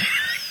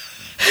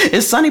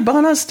 Is Sonny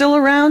Bono still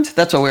around?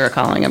 That's what we were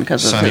calling him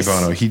because of Sonny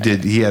Bono.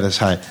 He had his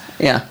high.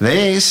 Yeah.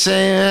 They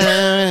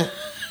say.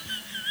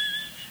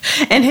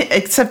 And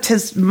except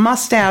his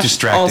mustache.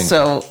 Distracting.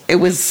 Also, it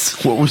was.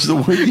 What was the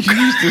word you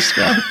used to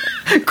describe?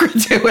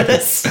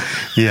 Gratuitous.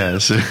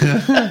 Yes.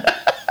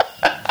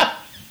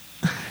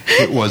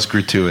 It was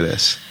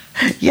gratuitous.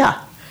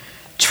 Yeah.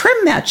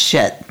 Trim that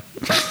shit.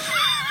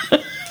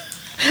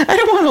 I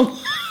don't want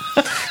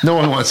to. No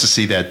one wants to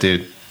see that,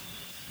 dude.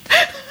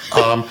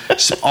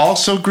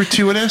 Also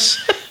gratuitous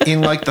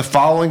in like the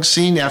following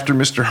scene, after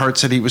Mr. Hart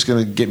said he was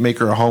going to make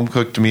her a home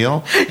cooked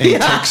meal, and he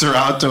takes her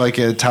out to like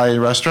an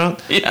Italian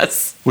restaurant.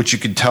 Yes. Which you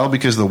could tell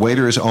because the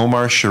waiter is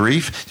Omar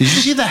Sharif. Did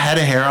you see the head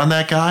of hair on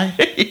that guy?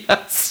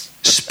 Yes.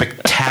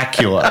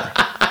 Spectacular.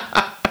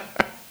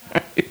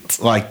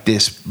 Like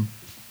this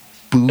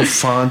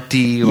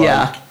bouffanty.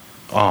 Like,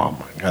 oh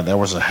my God, that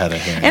was a head of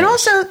hair. And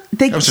also,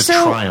 that was a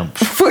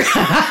triumph.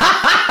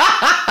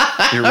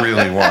 It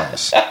really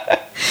was.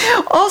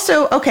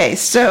 Also, okay,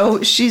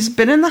 so she's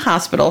been in the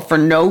hospital for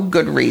no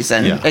good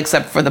reason,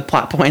 except for the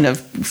plot point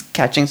of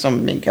catching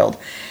someone being killed.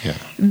 Yeah.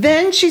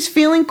 Then she's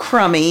feeling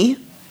crummy,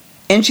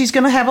 and she's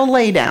going to have a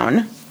lay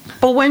down.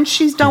 But when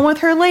she's done with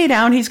her lay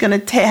down, he's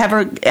going to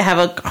have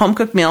a home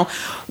cooked meal,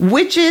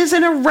 which is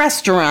in a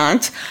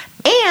restaurant,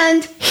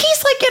 and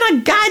he's like in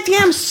a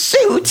goddamn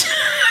suit.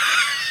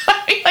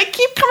 I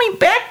keep coming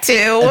back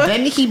to. And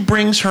then he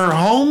brings her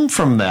home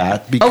from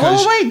that because.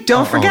 Oh, wait!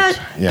 Don't forget,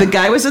 the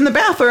guy was in the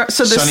bathroom.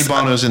 So Sonny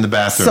Bono's in the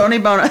bathroom. Sonny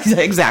Bono,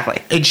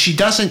 exactly. And she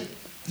doesn't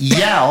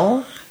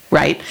yell.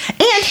 Right.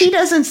 And he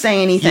doesn't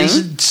say anything. He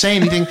doesn't say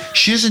anything.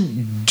 She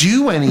doesn't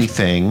do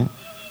anything.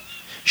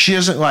 She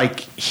doesn't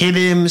like hit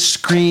him,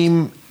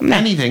 scream,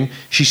 anything.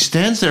 She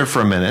stands there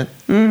for a minute,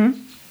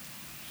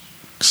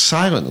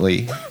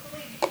 silently,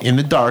 in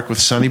the dark with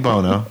Sonny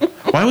Bono.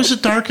 Why was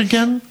it dark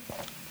again?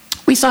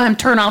 We saw him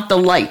turn off the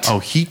light. Oh,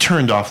 he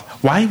turned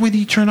off. Why would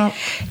he turn off?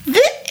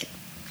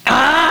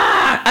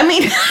 I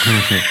mean,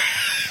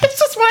 it's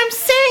just what I'm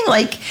saying.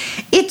 Like,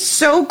 it's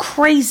so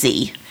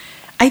crazy.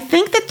 I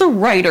think that the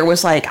writer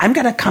was like, I'm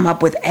going to come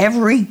up with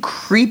every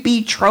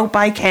creepy trope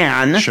I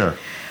can. Sure.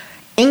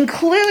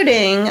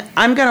 Including,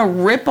 I'm going to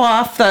rip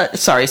off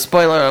sorry,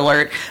 spoiler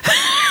alert,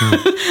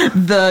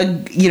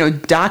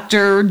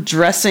 doctor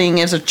dressing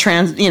as a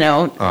trans,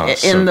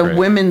 in the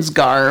women's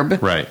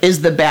garb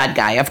is the bad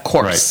guy, of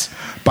course. Right.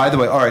 By the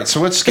way, all right,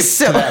 so let's skip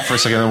to that for a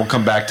second, and then we'll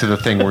come back to the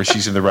thing where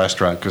she's in the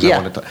restaurant, because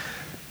I want to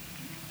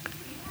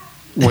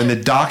when the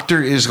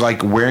doctor is,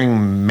 like,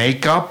 wearing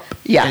makeup.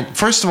 Yeah. And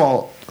first of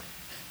all,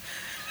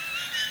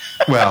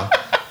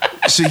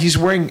 so he's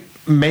wearing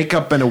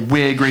makeup and a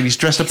wig, right? He's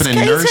dressed up in a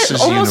nurse's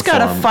uniform.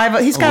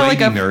 He's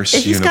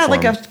got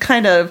like a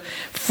kind of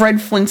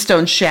Fred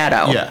Flintstone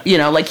shadow. Yeah.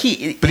 But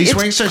he's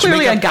wearing such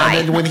clearly makeup, a guy.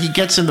 and then when he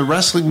gets in the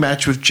wrestling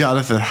match with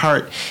Jonathan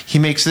Hart, he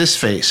makes this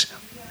face.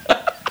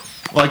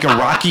 Like a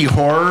Rocky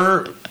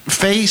Horror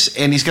face,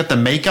 and he's got the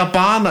makeup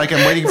on. Like,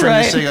 I'm waiting for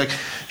him to say, like,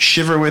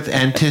 shiver with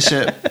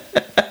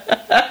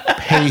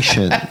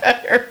anticipation.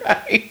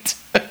 Right.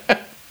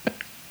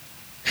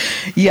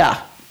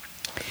 Yeah.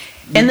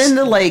 And then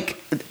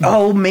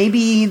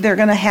maybe they're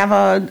going to have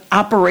an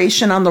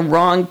operation on the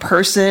wrong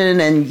person,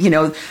 and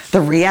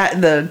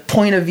the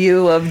point of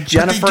view of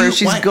Jennifer.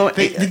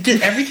 They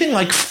did everything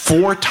like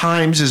 4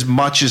 times as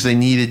much as they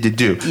needed to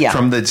do. Yeah.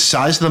 From the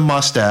size of the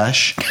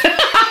mustache,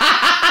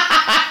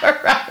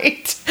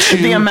 right?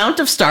 The amount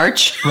of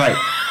starch, right?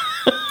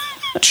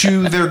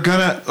 To they're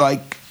gonna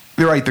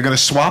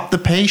swap the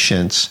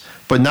patients,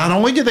 but not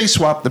only do they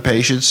swap the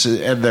patients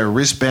and their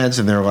wristbands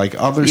and their like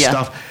other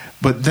stuff.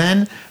 But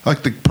then,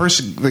 like,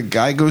 the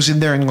guy goes in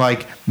there and,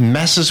 like,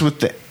 messes with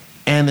the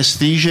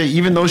anesthesia,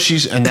 even though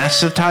she's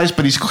anesthetized,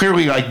 but he's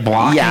clearly, like,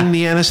 blocking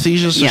the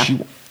anesthesia. So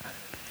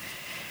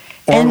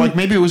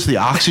maybe it was the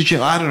oxygen.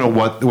 I don't know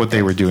what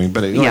they were doing,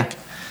 but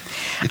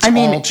it's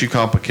all too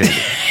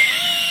complicated.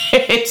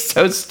 It's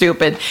so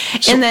stupid.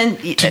 So and then,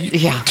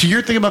 to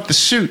your thing about the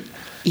suit.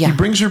 Yeah. He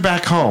brings her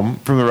back home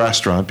from the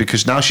restaurant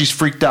because now she's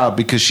freaked out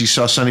because she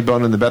saw Sonny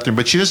Bono in the bathroom,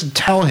 but she doesn't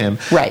tell him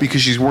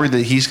because she's worried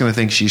that he's going to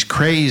think she's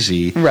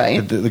crazy. Right.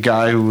 That the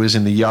guy who was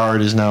in the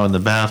yard is now in the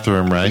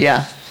bathroom, right?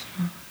 Yeah.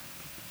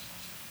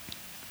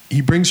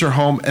 He brings her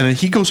home, and then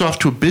he goes off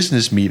to a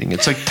business meeting.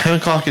 It's like 10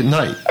 o'clock at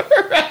night.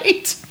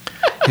 Right.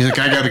 He's like,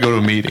 I got to go to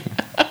a meeting.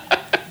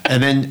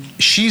 And then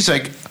she's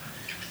like,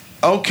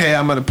 okay,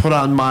 I'm going to put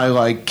on my,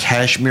 like,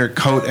 cashmere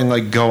coat and,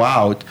 like, go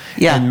out.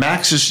 Yeah. And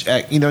Max is,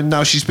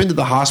 now she's been to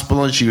the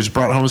hospital and she was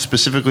brought home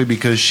specifically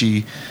because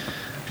she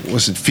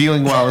wasn't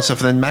feeling well and stuff.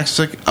 And then Max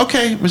is like,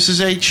 okay,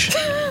 Mrs. H,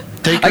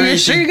 take her Are you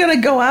sure you're going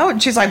to go out?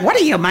 And she's like, what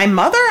are you, my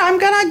mother? I'm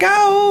going to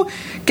go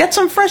get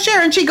some fresh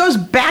air. And she goes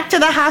back to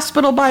the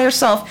hospital by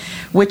herself,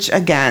 which,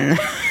 again,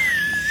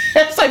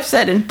 as I've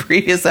said in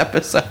previous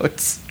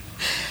episodes,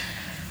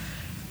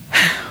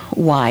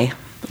 why?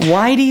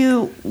 Why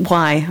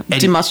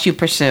must you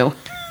pursue?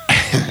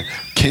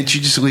 Can't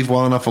you just leave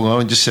well enough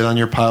alone and just sit on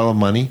your pile of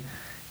money?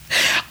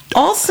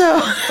 Also,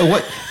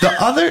 what the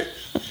other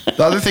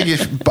thing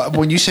is,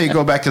 when you say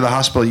go back to the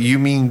hospital, you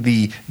mean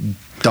the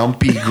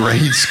dumpy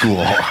grade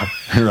school,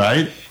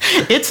 right?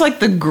 It's like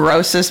the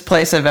grossest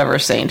place I've ever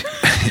seen.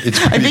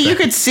 I think you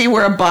could see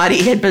where a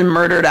body had been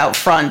murdered out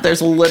front.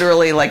 There's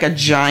literally like a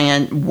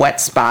giant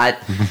wet spot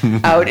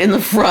out in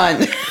the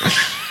front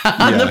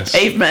on the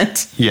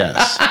pavement.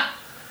 Yes.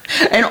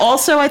 And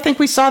also, I think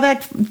we saw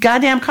that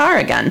goddamn car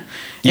again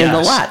in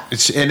the lot.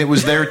 And it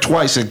was there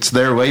twice. It's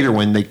there later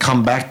when they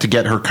come back to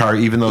get her car,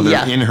 even though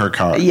they're in her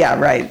car. Yeah,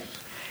 right.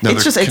 Another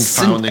it's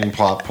confounding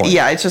plot point.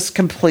 Yeah, it's just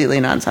completely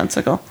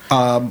nonsensical.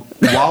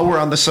 While we're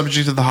on the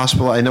subject of the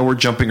hospital, I know we're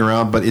jumping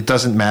around, but it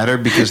doesn't matter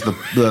because the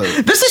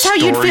This is how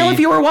you'd feel if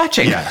you were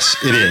watching. Yes,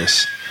 it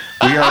is.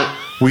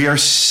 We are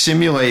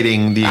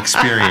simulating the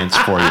experience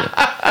for you.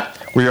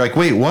 Where you're like,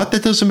 wait, what?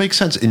 That doesn't make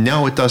sense. And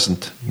no, it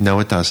doesn't. No,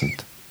 it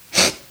doesn't.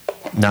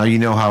 Now you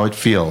know how it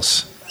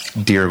feels,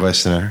 dear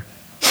listener.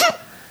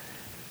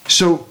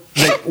 So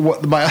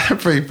my other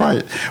favorite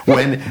part,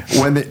 when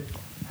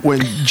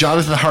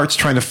Jonathan Hart's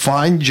trying to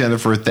find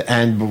Jennifer at the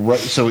end,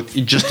 so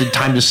just in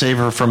time to save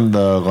her from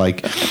the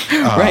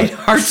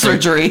heart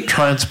surgery,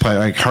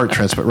 heart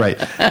transplant, right?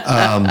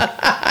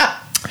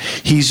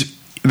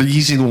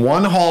 He's in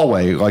one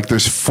hallway, like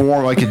there's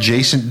 4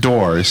 adjacent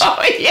doors.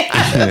 Oh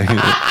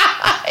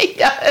yeah.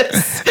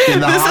 Yes.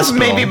 This is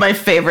maybe my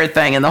favorite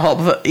thing in the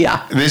whole.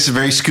 Yeah. This is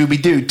very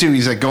Scooby-Doo too.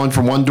 He's going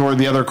from one door to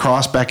the other,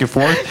 cross back and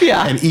forth.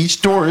 Yeah. And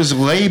each door is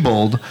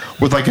labeled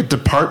with a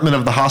department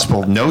of the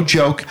hospital. No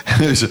joke.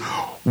 There's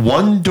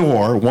one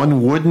door,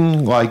 one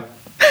wooden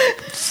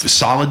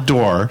solid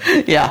door.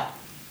 Yeah.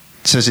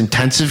 It says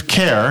intensive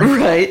care.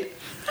 Right.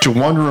 To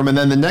one room, and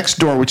then the next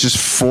door, which is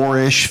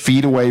 4-ish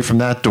feet away from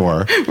that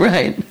door,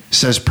 right,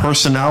 says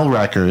personnel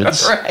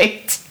records.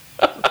 Right.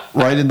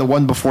 Right, and the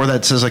one before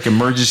that says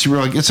emergency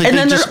room. It's and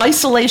then their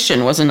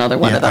isolation was another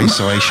one of them.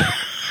 Isolation.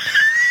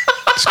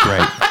 It's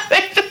great.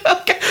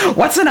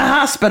 What's in a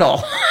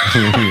hospital?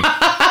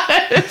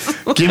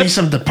 Give me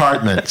some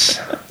departments.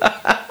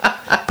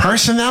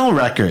 Personnel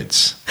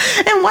records.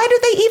 And why do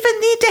they even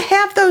need to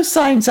have those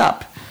signs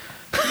up?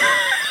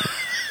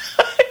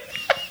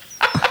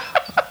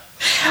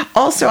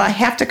 Also, I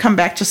have to come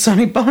back to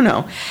Sonny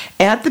Bono.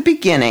 At the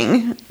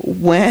beginning,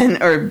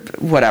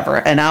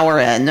 an hour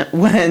in,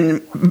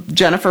 when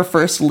Jennifer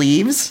first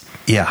leaves,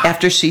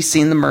 after she's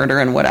seen the murder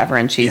and whatever,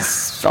 and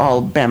she's all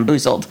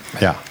bamboozled,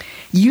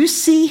 you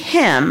see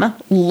him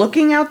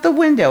looking out the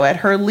window at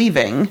her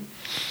leaving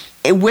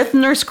with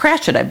Nurse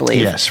Cratchit, I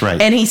believe. Yes,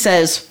 right. And he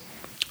says,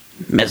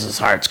 Mrs.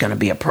 Hart's going to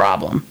be a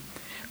problem.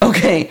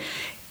 Okay.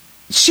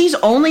 She's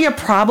only a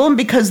problem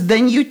because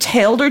then you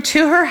tailed her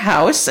to her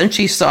house and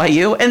she saw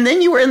you, and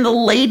then you were in the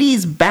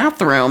ladies'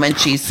 bathroom and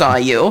she saw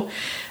you.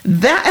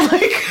 That,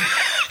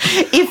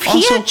 if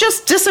he had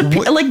just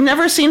disappeared,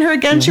 never seen her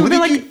again, she would be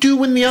What did you do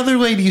when the other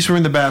ladies were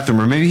in the bathroom?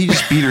 Or maybe he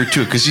just beat her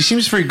too, because he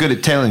seems very good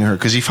at tailing her,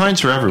 because he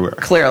finds her everywhere.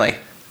 Clearly.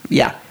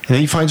 Yeah. And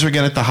then he finds her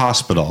again at the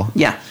hospital.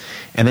 Yeah.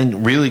 And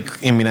then really,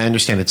 I mean, I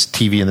understand it's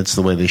TV and it's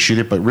the way they shoot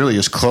it, but really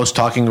is close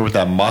talking with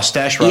that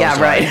mustache.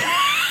 Right.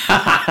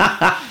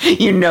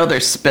 You know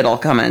there's spittle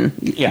coming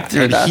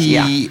through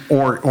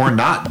or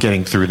not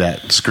getting through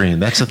that screen.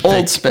 That's a thing.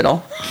 Old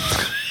spittle.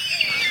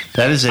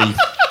 That is a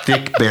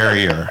thick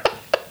barrier.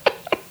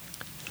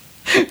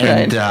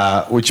 And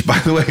which, by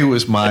the way,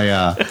 was my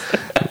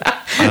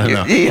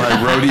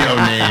my rodeo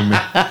name,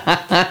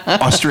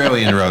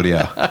 Australian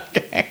rodeo.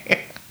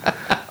 Okay.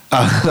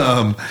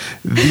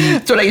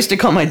 That's what I used to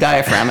call my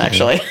diaphragm,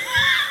 actually.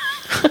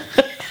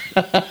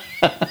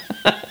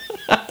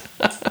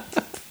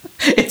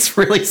 It's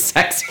really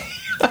sexy.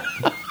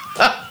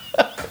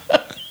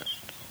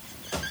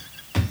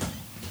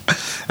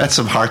 That's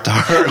some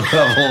heart-to-heart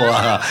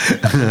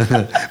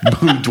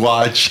level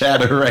boudoir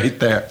chatter right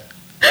there.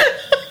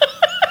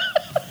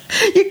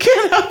 You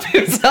can't help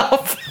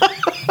yourself.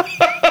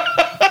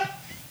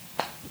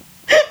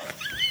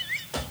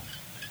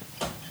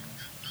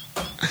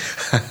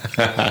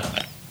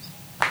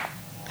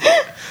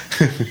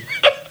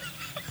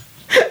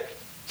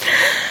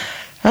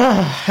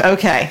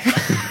 Okay.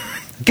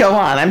 Go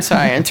on. I'm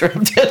sorry I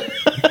interrupted.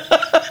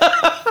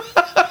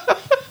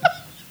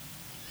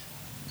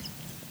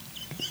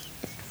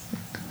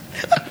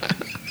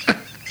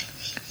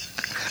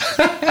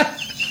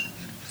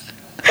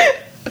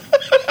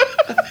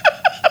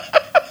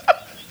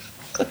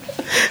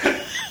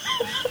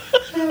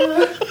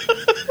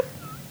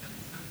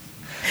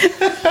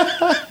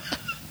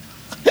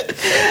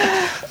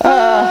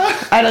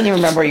 I don't even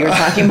remember what you were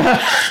talking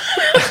about.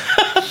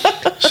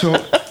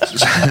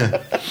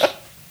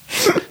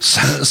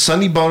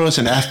 Sonny Bono's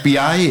an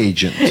FBI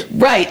agent.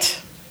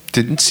 Right.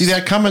 Didn't see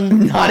that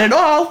coming. Not at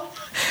all.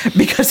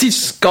 Because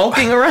he's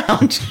skulking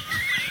around.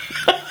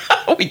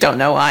 We don't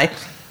know why.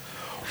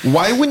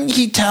 Why wouldn't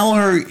he tell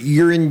her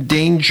you're in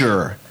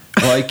danger?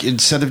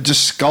 Instead of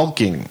just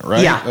skulking,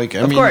 right? Yeah,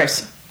 of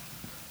course.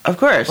 Of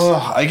course.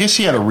 Oh, I guess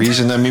he had a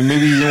reason. I mean,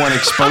 maybe he didn't want to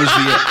expose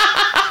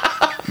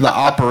the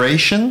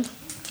operation.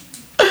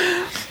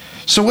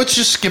 So let's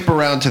just skip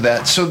around to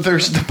that. So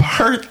there's the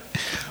part.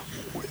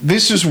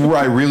 This is where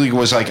I really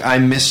was I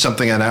missed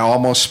something, and I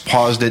almost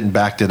paused it and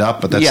backed it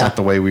up, but that's not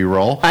the way we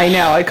roll. I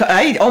know.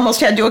 I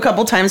almost had to a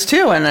couple times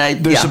too,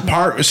 and there's a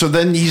part. So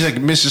then he's like,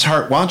 Mrs.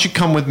 Hart, why don't you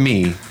come with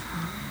me?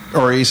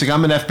 Or he's like,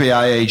 I'm an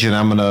FBI agent.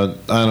 I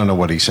don't know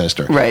what he says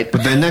to her. Right.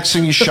 But the next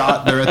thing you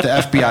shot, they're at the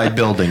FBI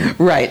building.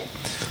 Right.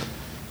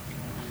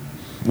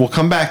 We'll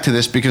come back to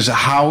this because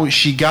how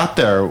she got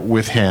there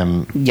with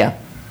him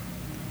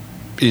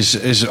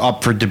is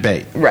up for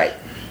debate. Right.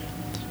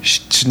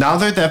 So now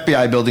they're at the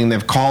FBI building.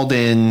 They've called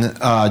in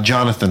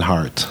Jonathan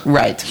Hart.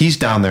 Right. He's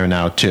down there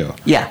now, too.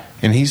 Yeah.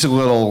 And he's a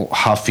little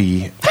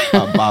huffy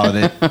about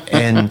it.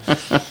 And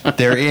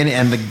they're in,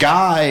 and the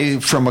guy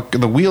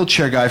the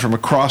wheelchair guy from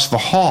across the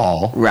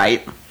hall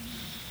Right.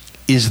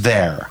 is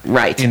there.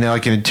 Right. In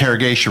like an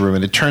interrogation room.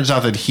 And it turns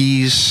out that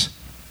he's...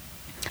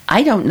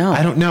 I don't know.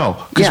 I don't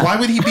know. Because Yeah. why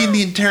would he be in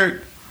the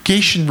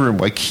interrogation room?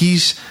 Like,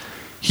 he's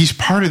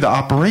part of the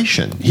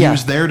operation. He Yeah.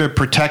 was there to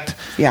protect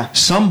Yeah.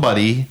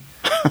 somebody...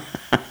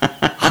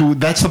 who,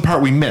 that's the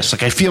part we missed.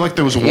 Like, I feel like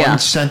there was Yeah. one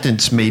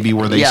sentence maybe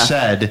where they Yeah.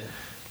 said...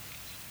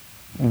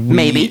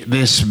 Maybe.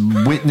 This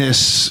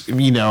witness,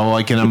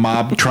 like in a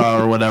mob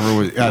trial or whatever.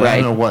 I Right.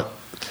 don't know what,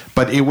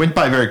 but it went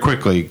by very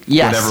quickly.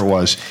 Yes. Whatever it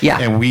was, Yeah.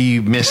 and we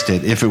missed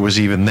it if it was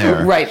even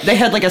there. Right. They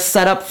had like a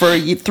setup for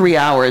 3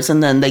 hours,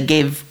 and then they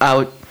gave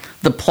out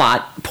the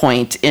plot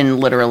point in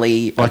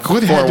literally Like, it 4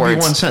 had to be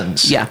words. one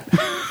sentence. Yeah.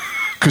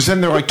 Because then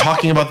they're like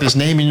talking about this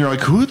name, and you're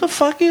like, "Who the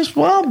fuck is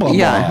blah blah blah?"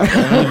 Yeah. I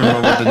don't even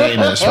know what the name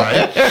is,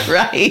 right?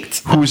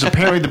 Right. Who was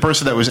apparently the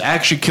person that was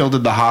actually killed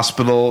in the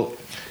hospital.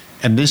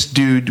 And this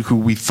dude, who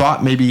we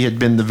thought maybe had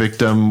been the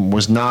victim,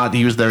 was not.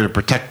 He was there to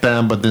protect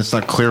them, but it's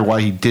not clear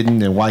why he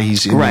didn't and why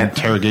he's in Right. the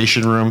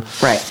interrogation room.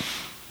 Right.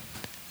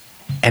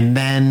 And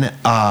then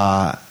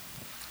a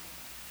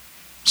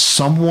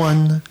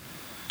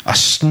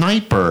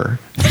sniper,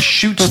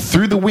 shoots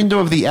through the window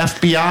of the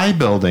FBI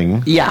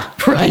building, Yeah.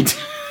 Right.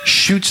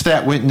 shoots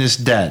that witness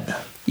dead.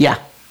 Yeah.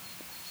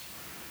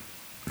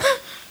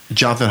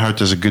 Jonathan Hart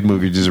does a good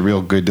movie. He does a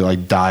real good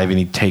dive, and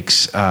he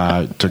takes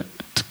to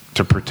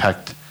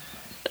protect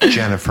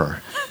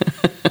Jennifer.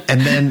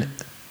 And then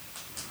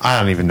I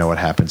don't even know what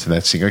happens in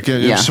that scene. Like,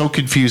 Yeah. I'm so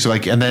confused.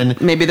 And then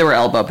Maybe there were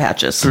elbow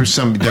patches. there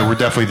were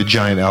definitely the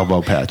giant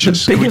elbow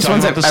patches. The Can we biggest talk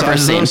ones about I've the ever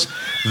size of seen. those?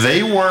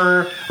 They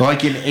were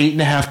like an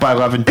 8.5 by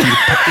 11 piece.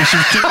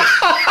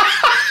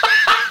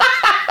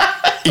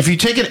 If you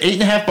take an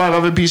 8.5 by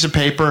 11 piece of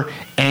paper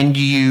and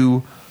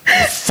you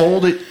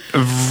fold it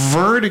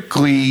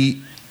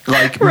vertically,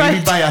 like maybe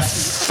Right. by a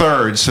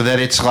third, so that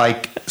it's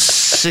like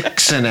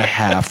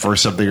 6.5 or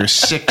something, or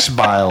 6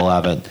 by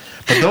 11.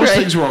 But those Right.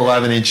 things were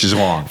 11 inches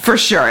long. For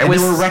sure. It And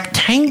was they were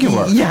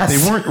rectangular. Yes.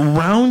 They weren't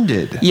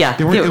rounded. Yeah.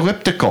 They weren't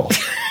elliptical.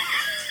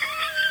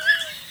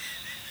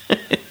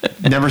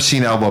 Never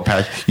seen elbow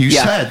patch. You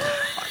Yeah. said,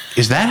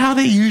 is that how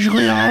they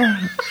usually are?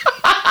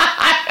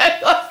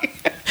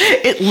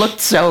 It looked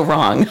so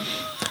wrong.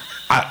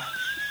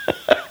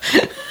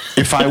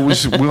 If I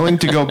was willing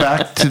to go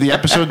back to the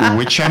episode,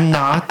 which I'm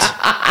not,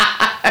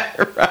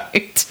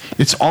 Right.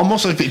 it's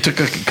almost like they took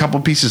a couple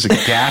pieces of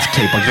gaff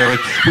tape. Like they're like,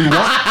 we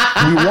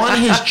want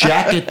his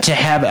jacket to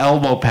have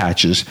elbow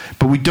patches,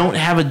 but we don't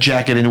have a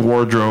jacket in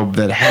wardrobe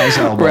that has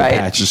elbow Right,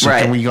 patches. So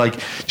right. can we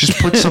just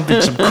put some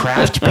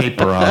craft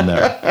paper on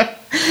there?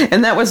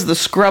 And that was the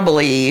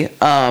scrubbly,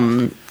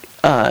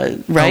 That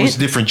right? was a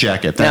different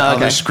jacket. That Oh,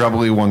 okay. other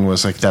scrubbly one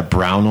was like that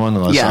brown one. It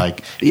was Yeah,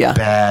 like yeah.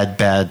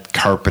 bad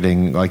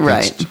carpeting. Like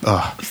Right.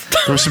 there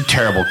were some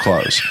terrible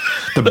clothes.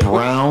 The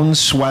brown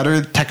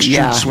sweater, textured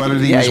Yeah, sweater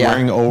that he yeah, was yeah.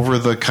 wearing over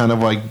the kind of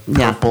like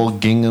Yeah. purple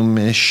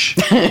gingham-ish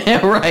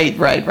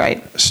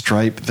right.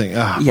 stripe thing.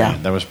 Oh, Yeah.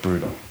 man, that was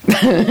brutal.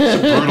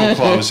 Some brutal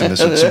clothes in this.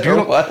 Some It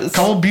beautiful, was.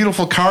 couple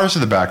beautiful cars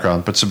in the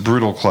background, but some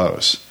brutal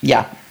clothes.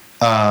 Yeah.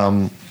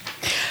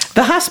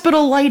 The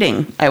hospital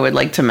lighting, I would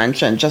like to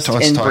mention, just So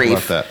let's in talk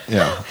brief. about that.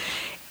 Yeah.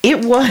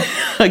 It was,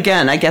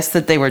 again, I guess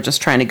that they were just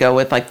trying to go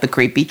with like the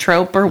creepy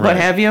trope or what Right.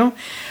 have you.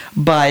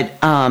 But,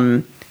 I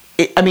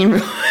mean,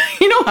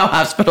 you know how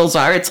hospitals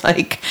are. It's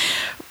like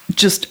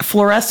just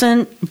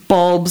fluorescent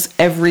bulbs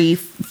every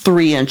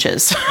 3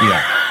 inches.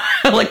 Yeah.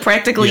 Like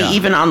practically Yeah.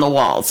 even on the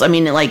walls. I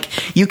mean, like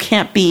you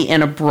can't be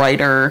in a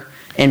brighter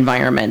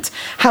environment.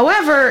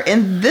 However,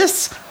 in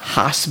this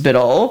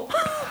hospital,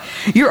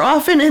 you're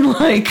often in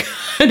like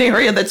an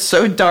area that's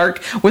so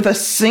dark with a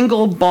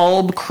single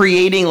bulb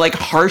creating like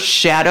harsh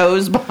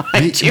shadows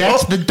behind you.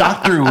 That's the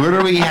doctor who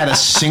literally had a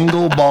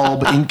single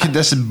bulb,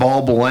 incandescent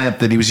bulb lamp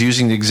that he was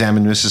using to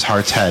examine Mrs.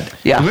 Hart's head.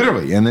 Yeah.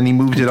 Literally. And then he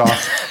moved it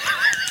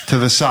off to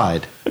the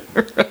side.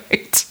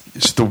 Right.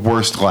 It's the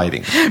worst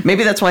lighting.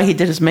 Maybe that's why he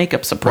did his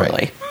makeup so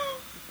poorly.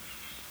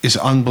 It's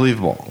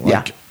unbelievable.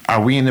 Like, Yeah.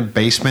 Are we in a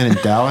basement in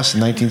Dallas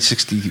in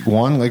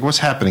 1961? Like, what's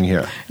happening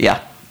here? Yeah.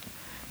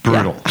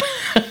 Brutal.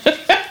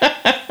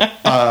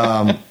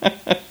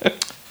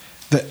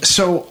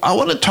 So I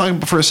want to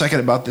talk for a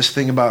second about this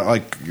thing about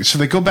like, so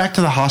they go back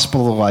to the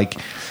hospital. Like,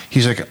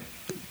 he's like,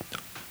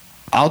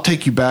 I'll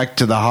take you back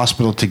to the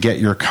hospital to get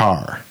your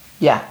car.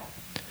 Yeah.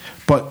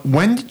 But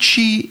when did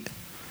she?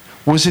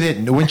 Was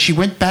it when she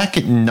went back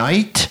at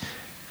night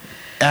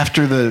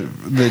after the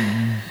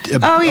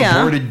Oh, yeah.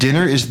 aborted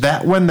dinner? Is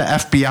that when the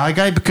FBI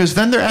guy? Because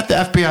then they're at the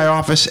FBI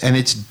office and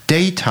it's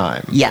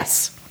daytime.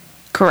 Yes.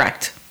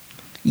 Correct.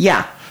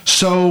 Yeah.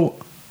 So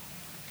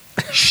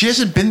she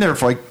hasn't been there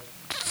for like.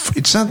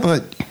 It's not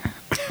like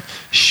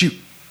she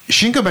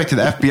didn't go back to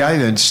the FBI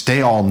then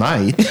stay all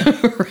night.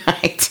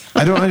 Right.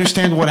 I don't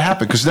understand what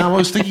happened because now I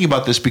was thinking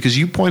about this because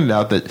you pointed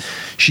out that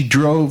she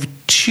drove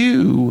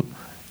to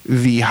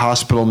the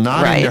hospital,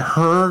 not Right. into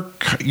her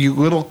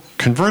little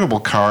convertible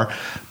car,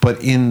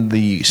 but in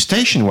the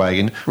station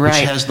wagon, which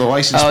Right. has the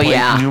license Oh, plate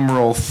yeah.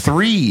 numeral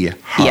 3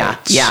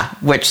 hearts. Yeah,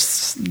 which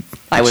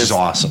I was is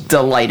awesome.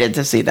 delighted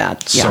to see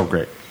that. Yeah. So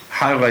great.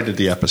 Highlighted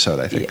the episode,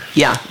 I think.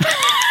 Yeah.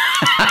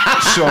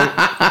 So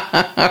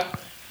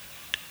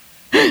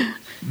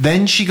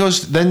then she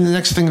goes, then the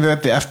next thing they're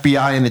at the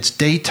FBI and it's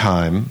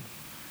daytime.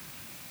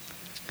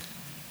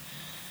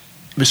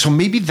 So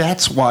maybe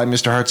that's why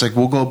Mr. Hart's like,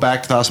 we'll go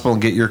back to the hospital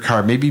and get your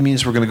car. Maybe it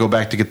means we're going to go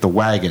back to get the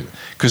wagon.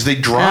 Because they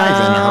drive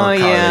in her car.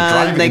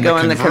 Yeah. They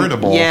drive in the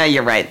convertible. Yeah,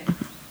 you're right.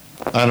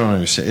 I don't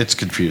understand. It's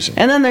confusing.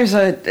 And then there's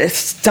a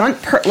stunt,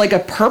 like a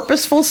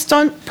purposeful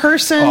stunt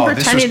person Oh, this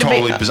was pretending to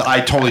totally be. bizarre.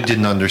 I totally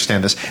didn't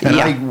understand this. And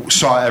Yeah. I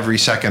saw every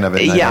second of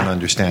it and I don't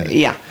understand it.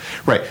 Yeah.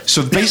 Right.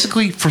 So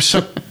basically,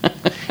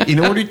 in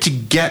order to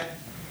get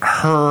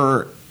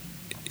her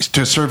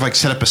to sort of like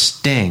set up a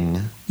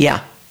sting, Yeah.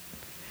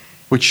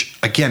 which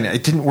again,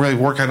 it didn't really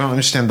work. I don't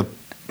understand the.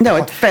 No,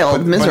 it failed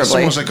But miserably.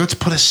 someone was like, let's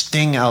put a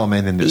sting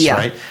element in this, Yeah.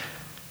 right?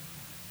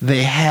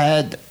 They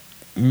had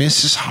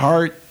Mrs.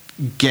 Hart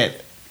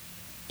get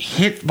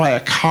hit by a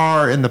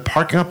car in the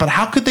parking lot, but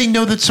how could they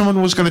know that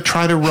someone was going to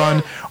try to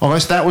run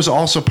unless that was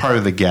also part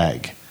of the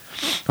gag?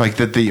 Like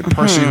that the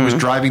person who was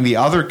driving the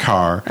other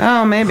car,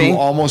 Oh, maybe. who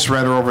almost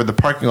ran her over the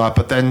parking lot,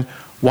 but then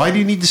why do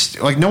you need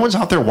to, like no one's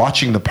out there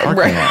watching the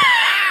parking lot.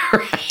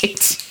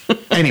 Right.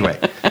 Anyway,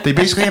 they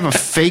basically have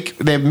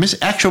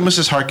actual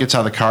Mrs. Hart gets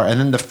out of the car, and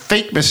then the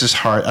fake Mrs.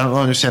 Hart, I don't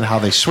understand how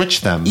they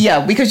switch them.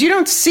 Yeah, because you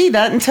don't see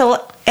that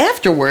until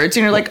afterwards,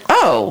 and you're like,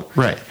 oh,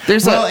 Right.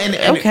 There's and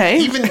okay.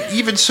 even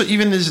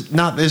as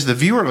not as the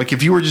viewer, like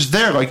if you were just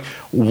there, like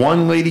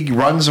one lady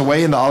runs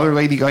away and the other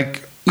lady,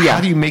 like Yeah.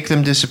 how do you make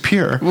them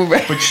disappear?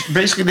 Right. But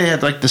basically, they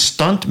had like the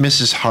stunt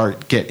Mrs.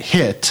 Hart get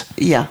hit,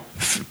 Yeah.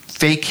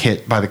 fake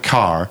hit by the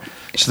car,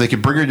 so they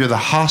could bring her to the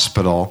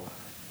hospital.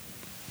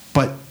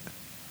 But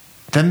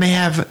then they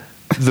have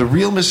the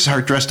real Mrs.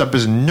 Hart dressed up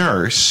as a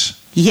nurse.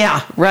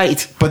 Yeah,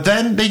 right. But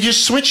then they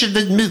just switch it.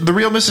 The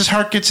real Mrs.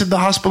 Hart gets in the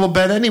hospital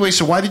bed anyway.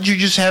 So why did you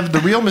just have the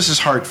real Mrs.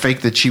 Hart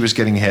fake that she was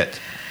getting hit?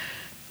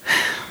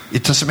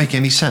 It doesn't make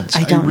any sense.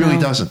 I don't It really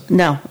know. doesn't.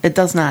 No, it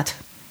does not.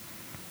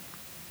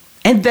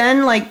 And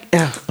then, like,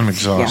 ugh, I'm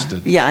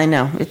exhausted. Yeah, I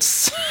know.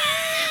 It's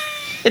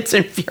it's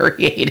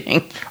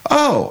infuriating.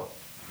 Oh.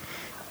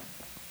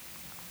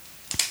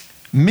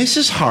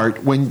 Mrs.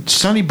 Hart, when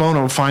Sonny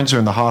Bono finds her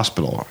in the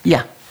hospital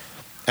Yeah,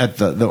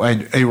 at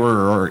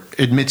or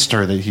admits to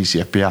her that he's the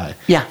FBI,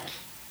 yeah,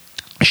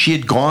 she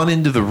had gone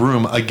into the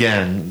room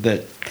again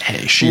that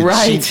she had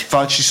Right.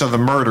 thought she saw the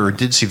murder, or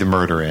did see the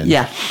murder in.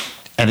 yeah,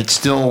 And it's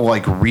still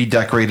like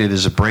redecorated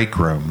as a break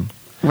room.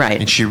 right.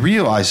 And she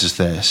realizes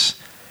this.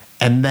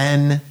 And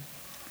then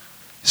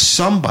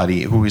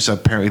somebody who is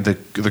apparently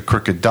the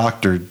crooked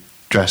doctor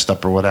dressed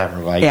up or whatever,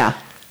 like Yeah,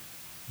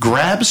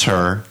 grabs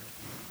her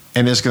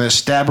and is going to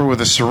stab her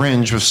with a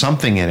syringe with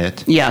something in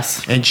it.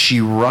 yes. And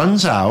she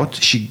runs out.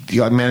 She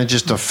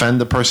manages to fend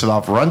the person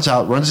off, runs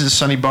out, runs into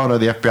Sonny Bono,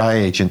 the FBI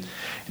agent,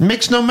 and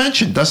makes no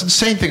mention, doesn't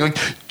say anything. Like,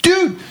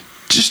 dude,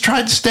 just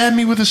tried to stab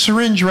me with a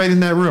syringe right in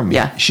that room.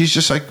 Yeah. She's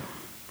just like,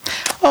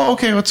 oh,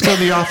 okay, let's go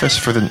to the office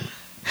for the...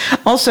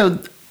 Also,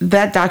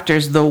 that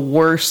doctor's the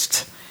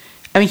worst.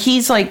 I mean,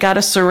 he's like got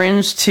a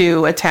syringe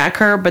to attack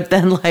her, but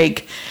then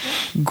like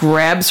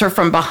grabs her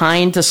from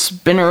behind to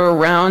spin her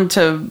around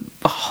to.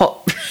 God,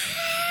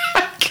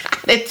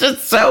 it's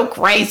just so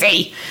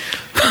crazy.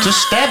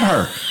 Just stab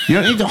her. You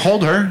don't need to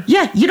hold her.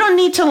 Yeah, you don't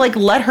need to like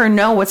let her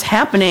know what's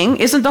happening.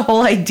 Isn't the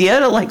whole idea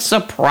to like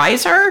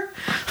surprise her?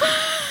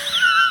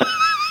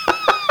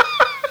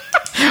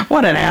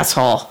 What an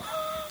asshole.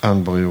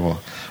 Unbelievable.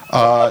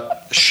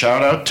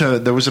 Shout out to,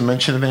 there was a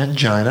mention of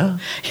angina.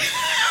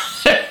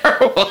 There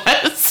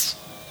was.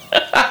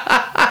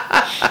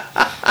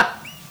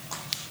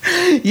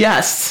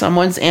 Yes,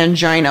 someone's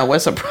angina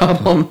was a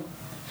problem.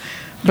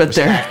 But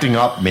they're Acting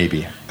up,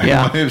 maybe.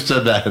 Yeah. I might have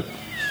said that.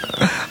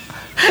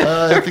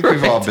 I think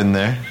we've all been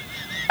there.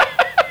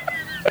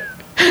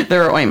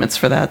 there are ointments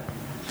for that.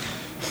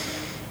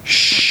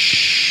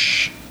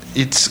 Shh.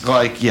 It's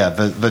like, yeah,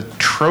 the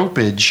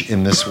tropage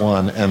in this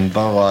one and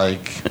the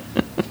like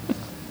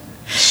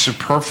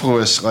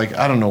superfluous, like,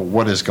 I don't know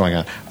what is going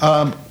on.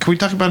 Can we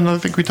talk about another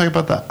thing? Can we talk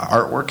about the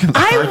artwork in the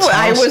Hart's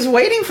I house? was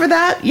waiting for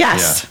that.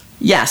 Yes.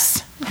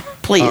 Yes.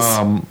 Please.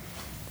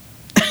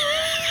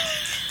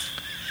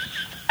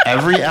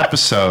 Every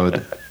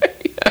episode,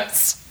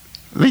 yes.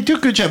 they do a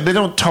good job. They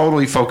don't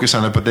totally focus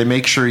on it, but they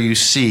make sure you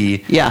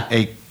see Yeah.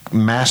 a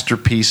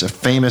masterpiece, a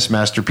famous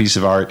masterpiece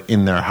of art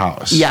in their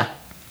house. Yeah.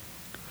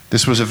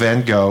 This was a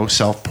Van Gogh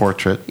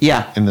self-portrait.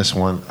 Yeah. In this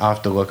one, I'll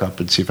have to look up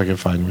and see if I can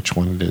find which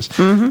one it is.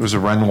 It was a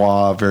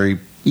Renoir, very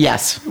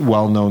Yes.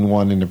 well-known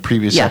one in a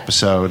previous Yeah.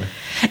 episode.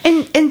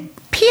 And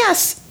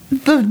P.S.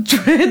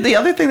 The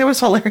other thing that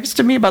was hilarious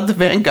to me about the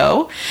Van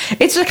Gogh,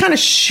 it's just kind of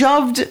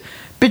shoved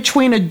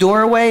between a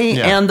doorway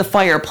Yeah. and the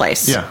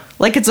fireplace. Yeah.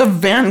 Like it's a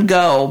Van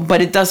Gogh,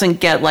 but it doesn't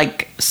get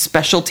like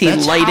specialty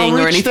That's lighting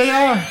how or rich anything. they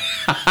are.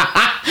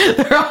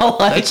 They're all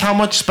like, That's how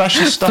much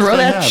special stuff throw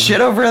they that have.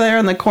 shit over there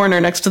in the corner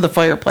next to the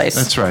fireplace.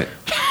 That's right.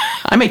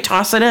 I may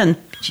toss it in.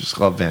 Just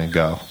love Van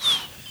Gogh.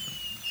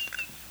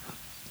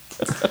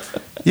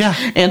 Yeah.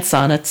 And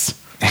sonnets.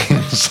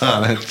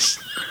 Sonnets.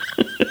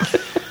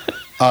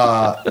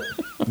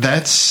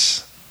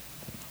 That's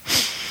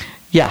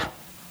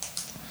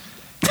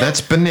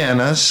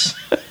bananas.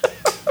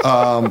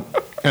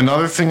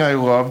 Another thing I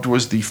loved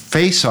was the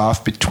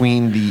face-off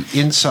between the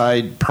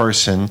inside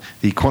person,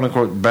 the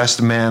quote-unquote best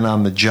man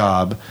on the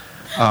job,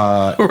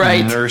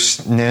 Right.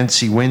 Nurse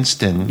Nancy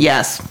Winston.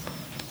 Yes.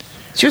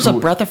 She was a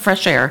breath of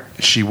fresh air.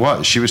 She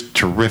was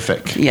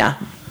terrific. Yeah.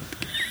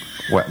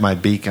 Wet my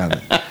beak on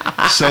it.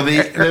 So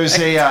there's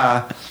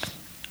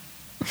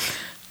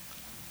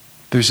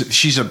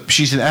she's an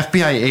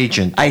FBI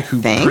agent.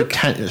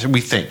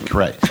 We think,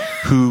 right,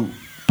 who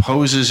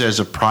poses as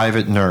a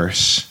private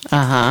nurse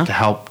to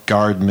help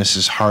guard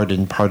Mrs. Hart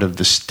in part of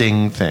the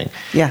sting thing.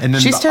 Yeah, and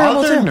then she's the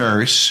terrible other too.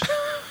 nurse,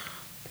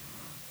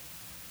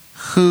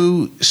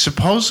 who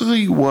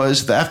supposedly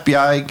was the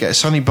FBI,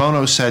 Sonny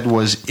Bono said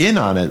was in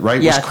on it,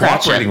 right? Yeah, was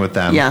cooperating Cratchit. with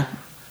them. Yeah.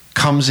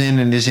 Comes in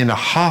and is in a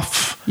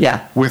huff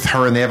with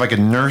her, and they have like a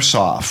nurse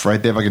off,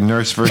 right? They have like a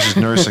nurse versus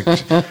nurse, like,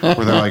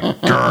 where they're like,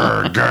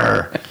 grr,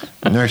 grr.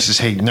 Nurses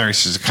hate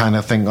nurses kind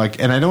of thing.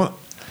 Like, and I don't,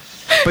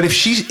 but if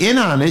she's in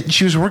on it and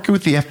she was working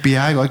with the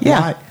FBI, like,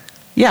 why?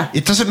 Yeah.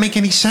 It doesn't make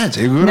any sense.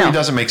 It really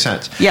doesn't make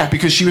sense. Yeah.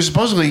 Because she was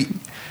supposedly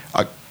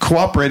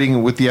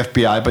cooperating with the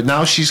FBI, but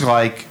now she's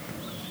like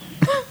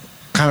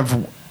kind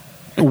of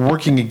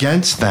working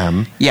against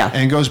them. Yeah.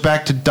 And goes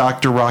back to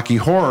Dr. Rocky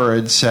Horror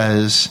and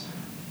says,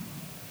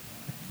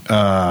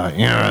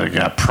 they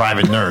got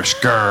private nurse,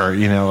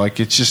 grr, like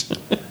it's just.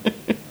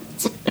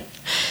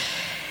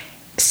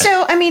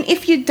 So, I mean,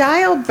 if you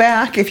dial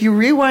back, if you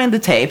rewind the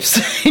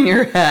tapes in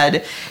your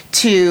head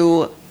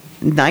to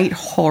Night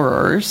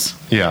Horrors.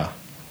 Yeah.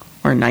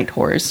 Or Night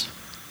Horrors,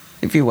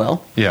 if you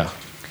will. Yeah.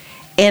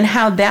 And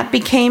how that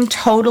became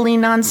totally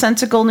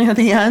nonsensical near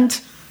the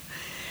end.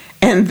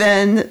 And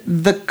then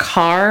the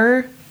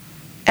car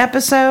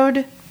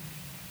episode.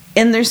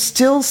 And there's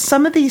still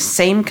some of these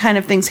same kind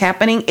of things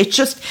happening. It's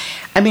just,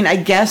 I mean, I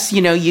guess,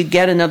 you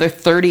get another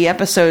 30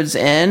 episodes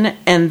in,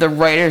 and the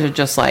writers are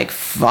just like,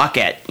 fuck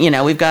it.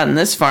 We've gotten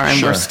this far, and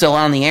we're still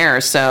on the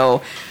air.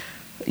 So,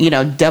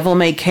 devil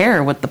may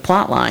care with the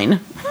plot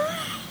line.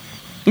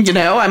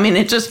 I mean,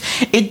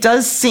 it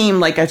does seem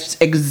like a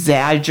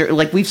exaggerate.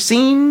 Like, we've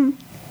seen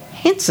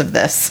hints of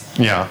this.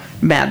 Yeah.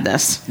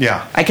 Madness.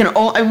 Yeah.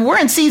 We're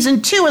in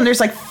season 2, and there's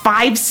like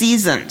 5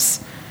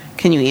 seasons.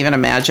 Can you even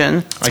imagine?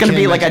 It's going to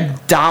be like a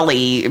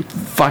Dolly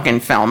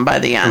fucking film by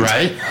the end.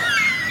 Right?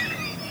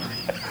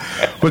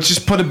 Let's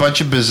just put a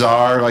bunch of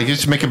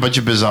just make a bunch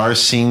of bizarre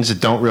scenes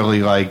that don't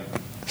really I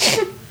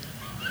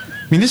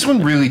mean, this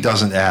one really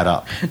doesn't add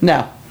up.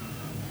 No.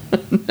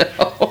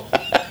 No.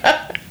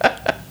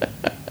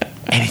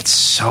 And it's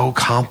so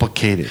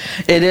complicated.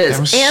 It is. It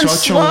was and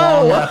such slow. a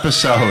long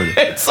episode.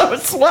 It's so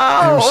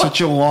slow. It was such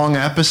a long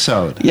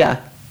episode. Yeah.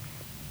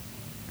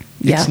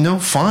 It's no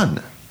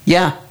fun.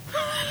 Yeah.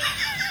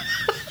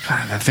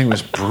 God, that thing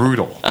was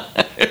brutal.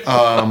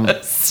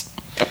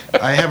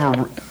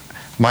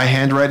 My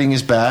handwriting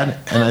is bad,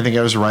 and I think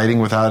I was writing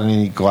without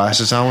any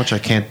glasses on, which I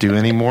can't do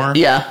anymore.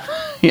 Yeah.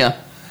 Yeah.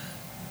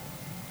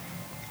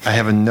 I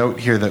have a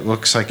note here that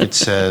looks like it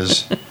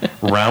says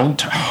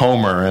Round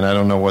Homer, and I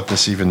don't know what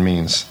this even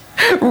means.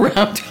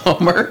 Round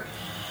Homer.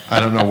 I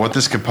don't know what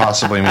this could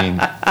possibly mean.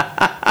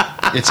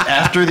 It's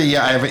after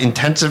I have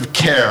intensive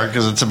care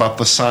because it's about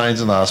the signs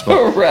in the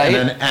hospital. Right.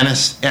 And then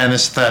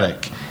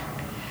anesthetic.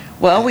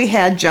 Well, we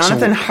had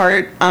Jonathan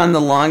Hart on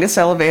the longest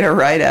elevator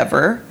ride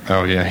ever.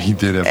 Oh, yeah, he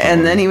did it.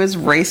 And then he was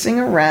racing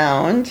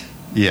around.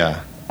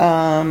 Yeah.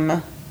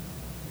 I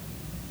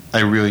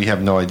really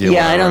have no idea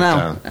what I don't know.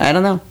 down. I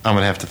don't know. I'm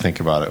going to have to think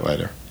about it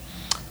later.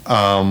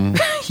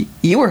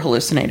 You were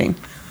hallucinating.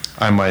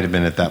 I might have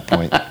been at that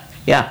point.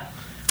 Yeah.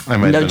 I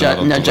might have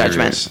been no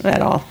judgment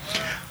at all.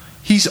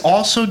 He's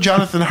also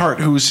Jonathan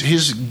Hart,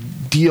 his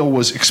deal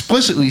was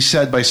explicitly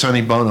said by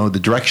Sonny Bono. The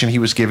direction he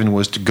was given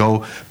was to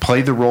go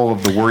play the role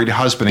of the worried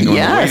husband and go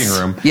in the waiting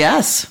room.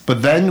 Yes.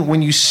 But then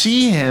when you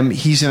see him,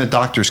 he's in a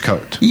doctor's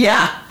coat.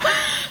 Yeah.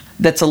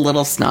 That's a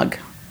little snug.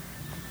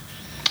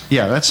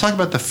 Yeah, let's talk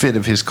about the fit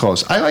of his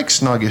clothes. I like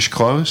snuggish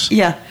clothes.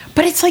 Yeah.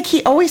 But it's like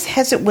he always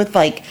has it with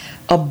like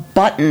a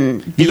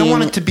button. You don't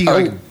want it to be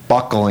like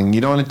buckling.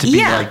 You don't want it to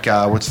be like,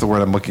 what's the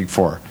word I'm looking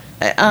for?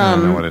 I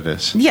don't know what it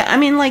is. Yeah, I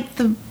mean, like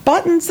the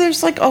buttons,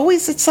 there's like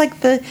always, it's like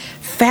the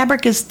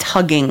fabric is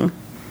tugging,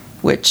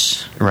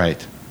 which.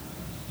 Right.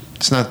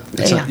 It's not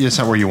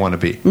where you want to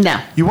be. No.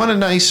 You want a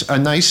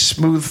nice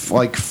smooth,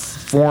 like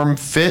form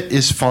fit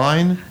is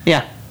fine.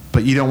 Yeah.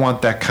 But you don't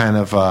want that kind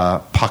of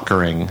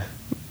puckering.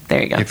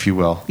 There you go. If you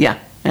will. Yeah,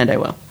 and I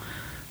will.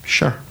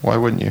 Sure. Why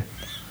wouldn't you?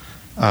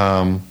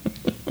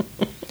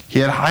 He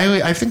had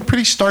I think,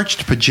 pretty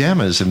starched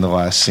pajamas in the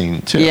last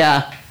scene, too.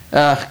 Yeah.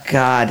 Oh,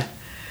 God.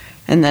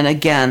 And then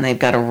again, they've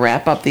got to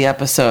wrap up the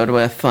episode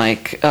with,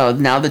 like,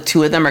 now the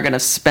two of them are going to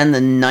spend the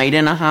night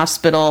in a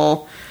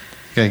hospital.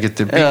 Gotta get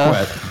their beak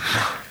wet.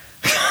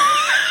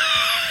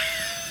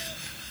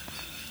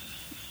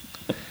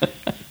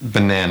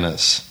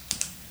 Bananas.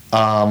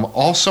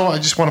 Also, I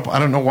just want to. I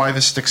don't know why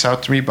this sticks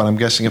out to me, but I'm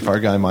guessing if our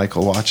guy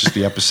Michael watches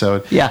the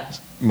episode,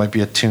 might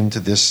be attuned to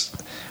this.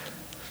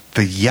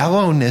 The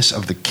yellowness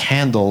of the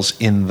candles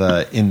in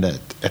the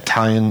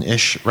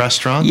Italian-ish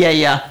restaurant.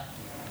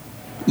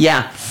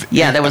 Yeah.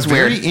 That was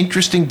very weird.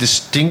 interesting,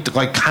 distinct,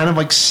 like kind of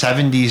like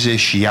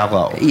 70s-ish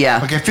yellow. Yeah.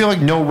 Like I feel like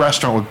no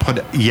restaurant would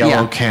put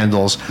yellow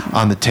candles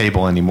on the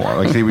table anymore.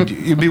 Like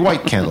it'd be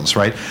white candles,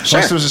 right? Sure.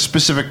 Unless there was a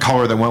specific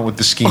color that went with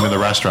the scheme of the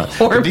restaurant.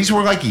 But these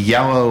were like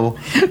yellow.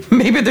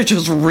 Maybe they're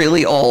just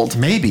really old.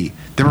 Maybe.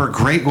 They were a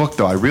great look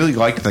though. I really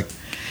liked I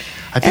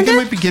think they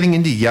might be getting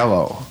into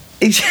yellow.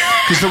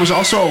 Because there was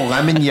also a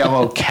lemon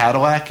yellow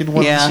Cadillac in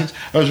one of the scenes.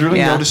 I was really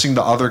noticing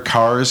the other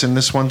cars in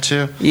this one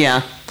too.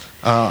 Yeah.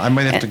 I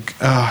might have to.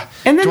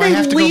 And then do I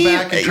have to leave, go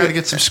back and try to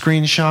get some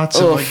screenshots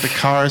of like the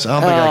cars? I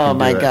don't think I can do it. Oh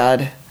my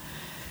god!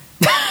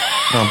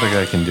 I don't think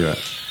I can do it.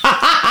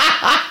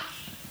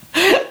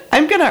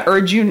 I'm gonna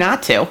urge you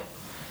not to.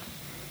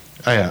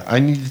 Oh, yeah, I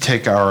need to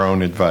take our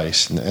own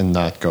advice and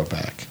not go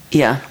back.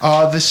 Yeah.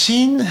 The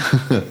scene,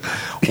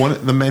 one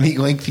of the many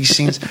lengthy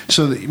scenes.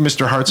 So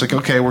Mr. Hart's like,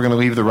 okay, we're going to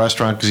leave the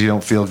restaurant because you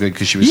don't feel good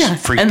because she was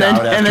freaked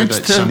out after the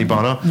Sonny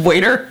Bono.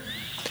 Waiter.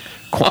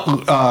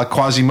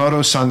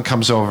 Quasimodo's son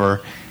comes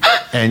over,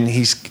 and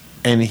they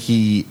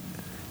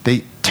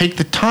take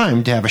the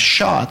time to have a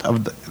shot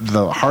of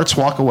the Harts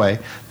walk away.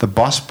 The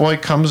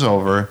busboy comes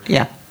over,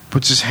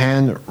 puts his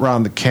hand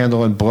around the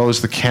candle and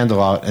blows the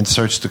candle out and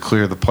starts to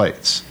clear the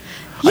plates.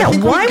 Yeah, I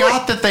think we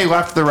got that they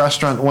left the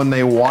restaurant when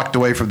they walked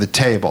away from the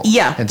table.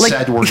 Yeah, and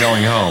said we're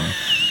going home.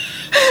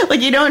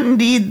 Like, you don't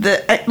need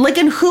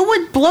and who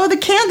would blow the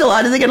candle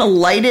out? Are they going to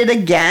light it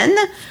again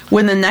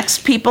when the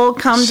next people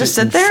come to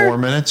sit there? 4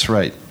 minutes,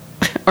 right?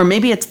 Or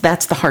maybe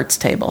that's the Hart's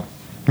table.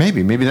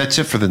 Maybe that's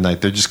it for the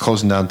night. They're just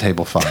closing down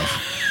table 5.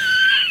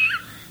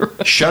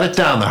 Shut it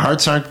down. The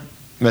Harts aren't.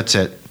 That's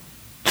it.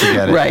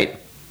 Forget it. Right.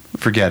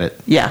 Forget it.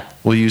 Yeah.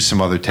 We'll use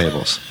some other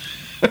tables.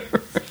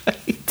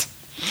 Right.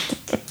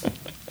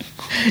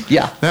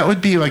 Yeah. That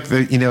would be like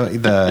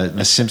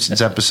the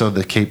Simpsons episode,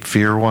 the Cape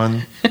Fear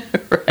one.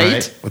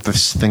 Right? With the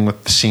thing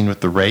with the scene with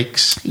the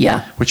rakes.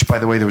 Yeah. Which, by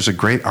the way, there was a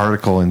great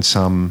article in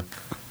some,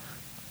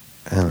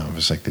 I don't know, it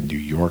was like the New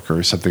Yorker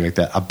or something like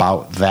that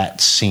about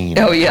that scene.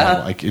 Oh,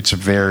 yeah. Like it's a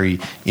very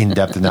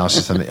in-depth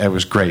analysis, and it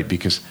was great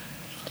because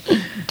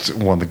it's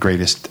one of the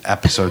greatest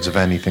episodes of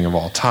anything of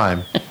all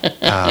time.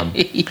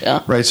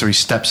 Right? So he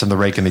steps on the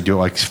rake and they do it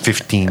like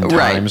 15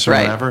 times or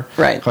whatever.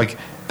 Right. Like,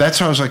 that's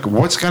why I was like,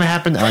 what's going to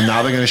happen? And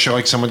now they're going to show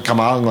like someone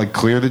come out and like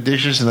clear the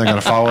dishes and they're going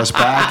to follow us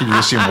back and you're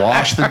going to see them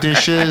wash the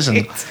dishes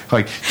and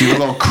like do a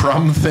little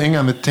crumb thing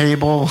on the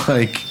table.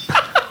 Like,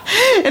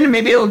 and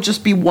maybe it'll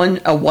just be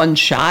one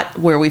shot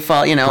where we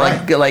fall,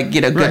 like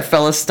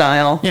Goodfellas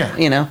style. Yeah.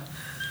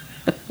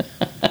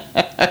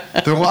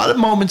 There are a lot of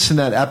moments in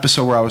that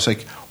episode where I was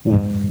like,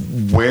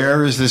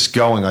 where is this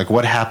going? Like,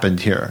 what happened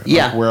here?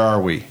 Yeah. Like, where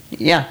are we?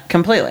 Yeah,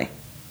 completely.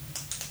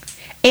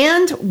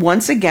 And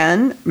once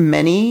again,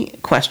 many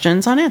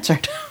questions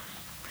unanswered,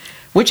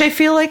 which I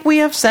feel like we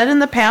have said in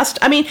the past.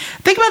 I mean,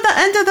 think about the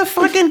end of the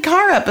fucking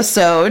car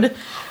episode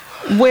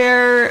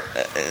where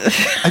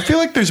I feel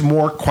like there's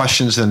more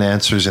questions than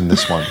answers in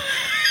this one.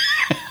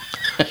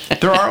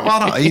 There are a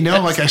lot of,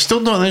 like I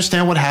still don't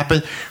understand what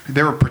happened.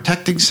 They were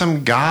protecting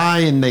some guy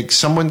and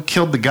someone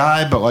killed the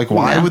guy, but like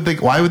why would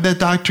that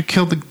doctor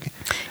kill the?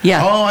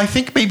 Yeah. Oh, I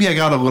think maybe I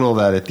got a little of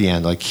that at the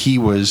end. Like he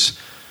was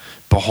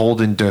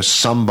beholden to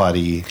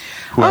somebody.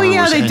 Oh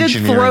yeah, they did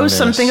throw this.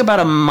 something about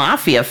a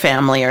mafia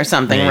family or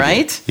something, Maybe.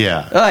 right?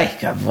 Yeah.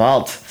 Oh,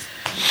 Walt.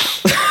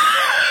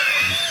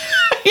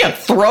 Yeah,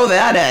 throw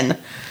that in.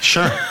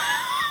 Sure.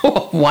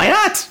 Why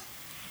not?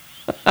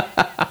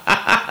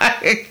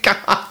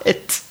 God.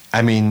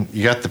 I mean,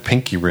 you got the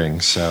pinky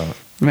ring, so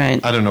right.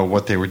 I don't know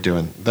what they were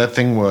doing. That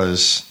thing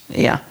was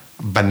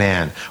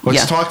banana.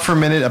 Let's talk for a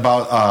minute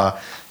about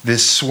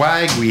this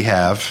swag we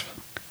have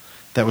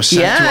that was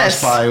sent to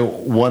us by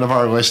one of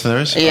our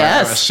listeners.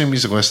 Yes. I assume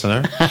he's a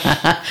listener.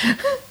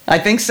 I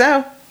think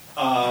so.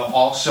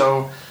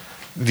 Also,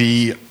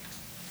 the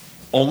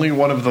only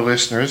one of the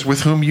listeners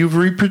with whom you've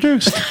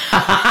reproduced.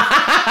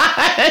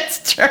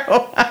 It's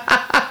true.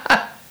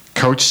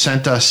 Coach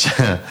sent us.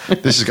 I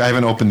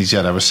haven't opened these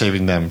yet. I was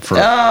saving them for.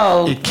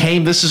 Oh. It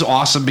came. This is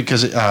awesome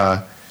because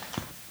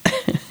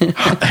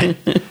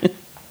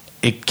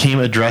it came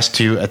addressed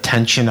to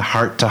attention,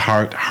 heart to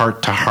heart,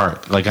 heart to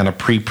heart, like on a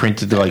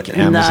pre-printed like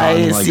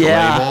Amazon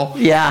label.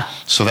 Yeah.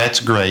 So that's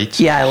great.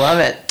 Yeah, I love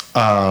it.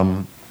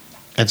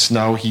 And so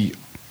now he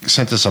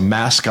sent us a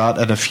mascot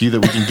and a few that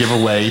we can give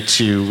away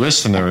to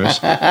listeners.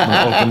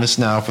 We'll open this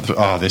now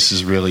this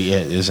is really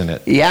it, isn't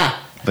it? Yeah.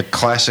 The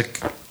classic.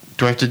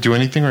 Do I have to do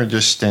anything or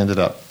just stand it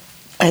up?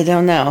 I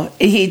don't know.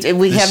 We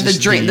have the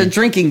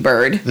drinking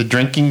bird. The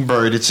drinking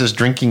bird. It says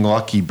drinking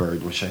lucky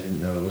bird, which I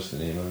didn't know was the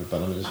name of it, but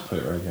I'm going to just put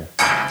it right here.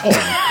 Holy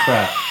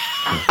crap.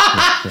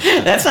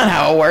 That's not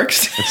how it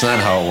works. It's not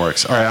how it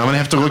works. All right, I'm going to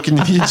have to look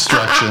into the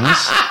instructions.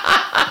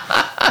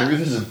 Maybe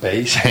there's a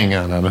bass. Hang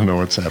on, I don't know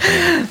what's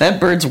happening. That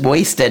bird's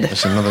wasted.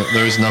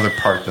 There's another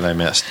part that I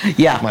missed.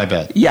 Yeah. My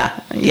bad.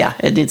 Yeah.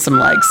 It needs some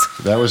legs.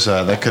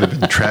 That could have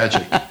been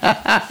tragic.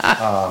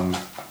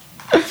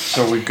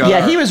 So we got.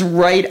 Yeah, he was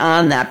right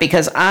on that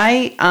because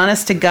I,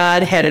 honest to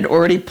God, had it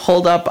already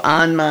pulled up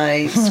on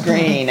my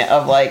screen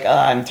of like,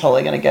 I'm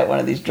totally going to get one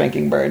of these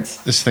drinking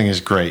birds. This thing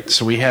is great.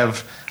 So we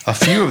have a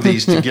few of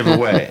these to give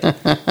away.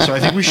 So I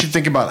think we should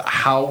think about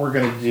how we're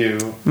going to do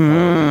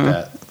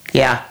that.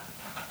 Yeah.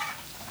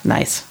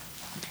 Nice.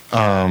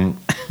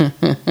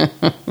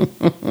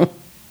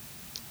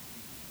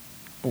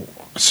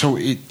 So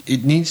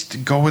it needs to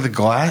go with a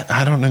glass.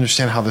 I don't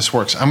understand how this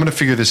works. I'm going to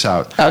figure this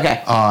out.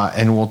 Okay.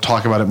 And we'll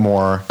talk about it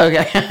more.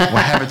 Okay. We'll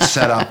have it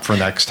set up for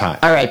next time.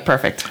 All right.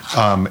 Perfect.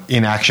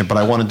 In action, but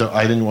I wanted to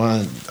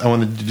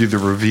do the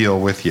reveal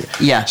with you.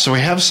 Yeah. So we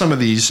have some of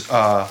these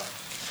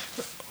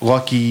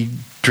lucky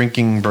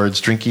drinking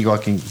birds, drinky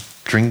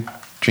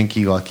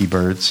lucky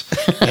birds,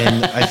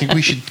 and I think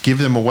we should give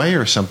them away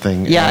or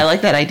something. Yeah, I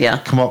like that idea.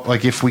 Come up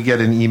like if we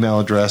get an email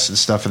address and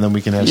stuff, and then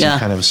we can have some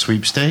kind of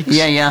sweepstakes.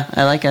 Yeah,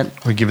 I like it.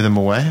 We give them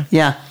away.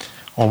 Yeah.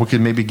 Or we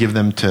could maybe give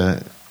them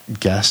to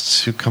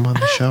guests who come on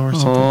the show or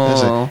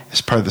something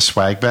as part of the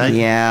swag bag.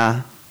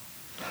 Yeah.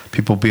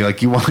 People be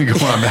like, you want to go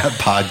on that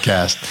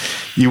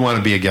podcast? You want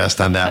to be a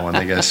guest on that one?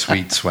 They get a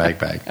sweet swag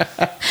bag.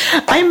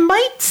 I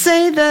might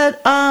say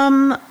that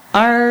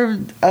our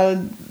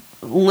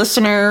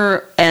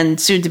listener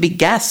and soon-to-be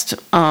guest,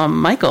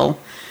 Michael,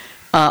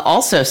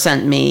 also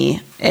sent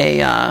me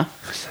an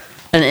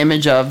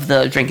image of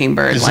the drinking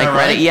bird. Is that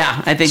right? Ready? Yeah,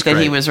 I think That's that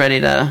he great. was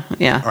ready to All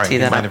right, tee he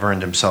that might up. have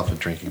earned himself a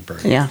drinking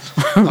bird. Yeah.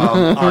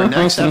 Our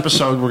next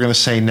episode, we're going to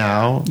say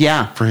now.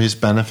 Yeah. For his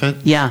benefit.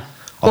 Yeah.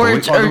 Or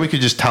we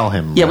could just tell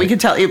him. Yeah, right? we could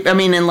tell. I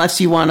mean,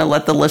 unless you want to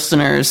let the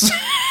listeners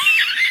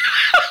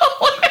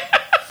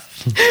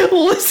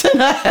listen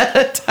ahead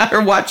of time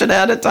or watch it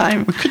ahead of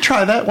time. We could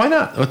try that. Why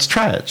not? Let's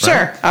try it. Sure.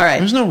 Right? All right.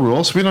 There's no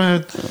rules. We don't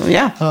have.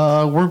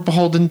 Yeah. We're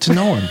beholden to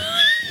no one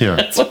here.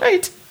 That's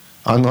right.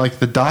 Unlike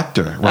the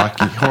Doctor,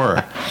 Rocky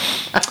Horror.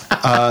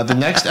 The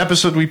next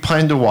episode we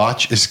plan to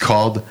watch is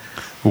called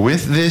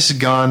 "With This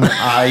Gun,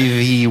 I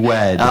Thee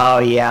Wed," Oh,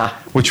 yeah.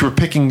 which we're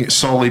picking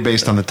solely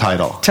based on the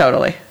title.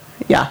 Totally.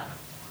 Yeah.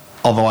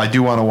 Although I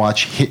do want to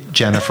watch Hit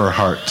Jennifer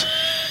Hart.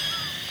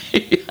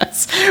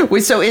 Yes.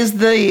 Wait, so is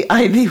the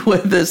Ivy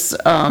with this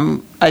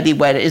Ivy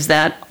Wed, is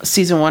that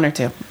season 1 or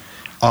 2?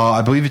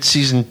 I believe it's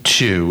season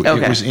 2.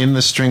 Okay. It was in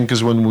the string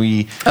because when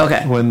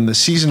the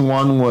season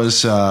 1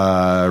 was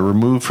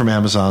removed from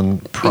Amazon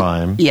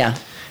Prime, Yeah.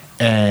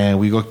 and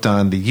we looked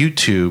on the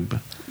YouTube,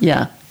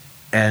 Yeah.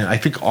 and I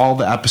think all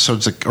the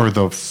episodes or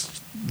the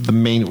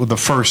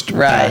first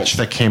batch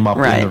that came up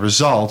in the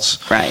results,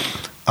 Right.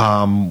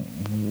 I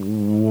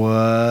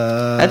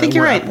think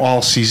you're right.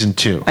 All season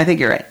 2. I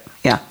think you're right.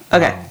 Yeah.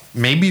 Okay.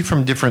 Maybe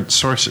from different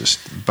sources,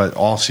 but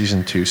all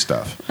season 2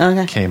 stuff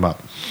came up.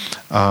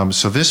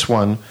 So this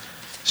one,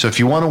 if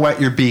you want to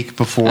wet your beak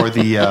before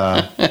the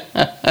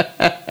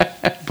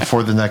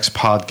next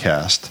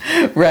podcast,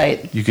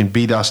 Right. you can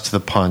beat us to the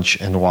punch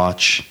and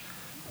watch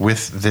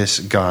With This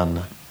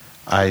Gun,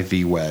 I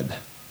Thee Wed.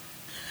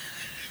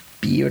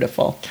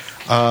 Beautiful.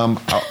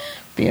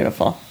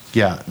 Beautiful.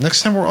 Yeah.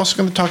 Next time we're also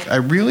going to talk.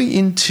 I'm really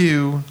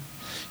into.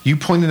 You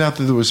pointed out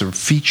that there was a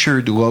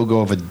featured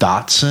logo of a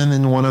Datsun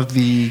in one of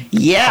the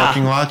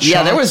parking lot shots.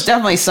 Yeah, there was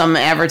definitely some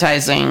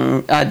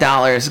advertising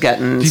dollars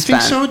getting Do you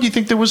spent. think so? Do you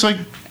think there was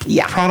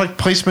product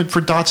placement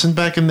for Datsun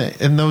back in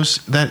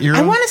that era?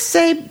 I want to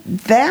say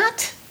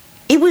that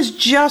it was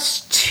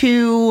just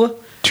too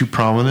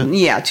prominent.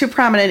 Yeah, too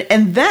prominent.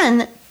 And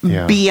then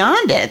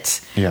beyond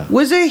it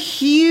was a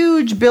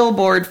huge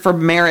billboard for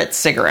Merit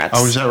cigarettes.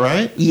 Oh, is that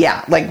right?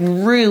 Yeah, like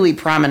really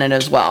prominent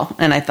as well.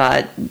 And I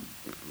thought,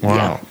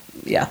 wow.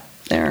 Yeah,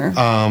 there.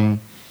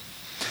 I'm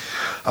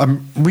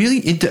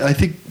really into. I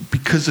think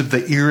because of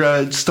the era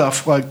and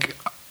stuff. Like,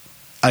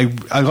 I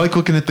like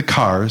looking at the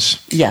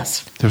cars.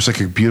 Yes, there's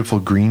like a beautiful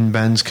green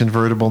Benz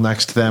convertible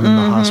next to them in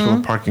the hospital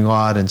parking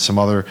lot, and some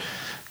other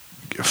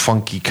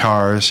funky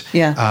cars.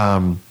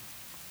 Yeah.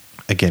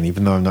 Again,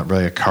 even though I'm not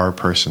really a car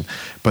person,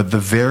 but the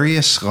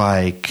various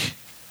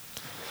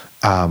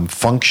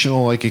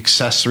functional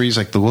accessories,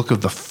 like the look of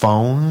the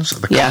phones,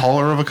 the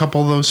color of a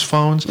couple of those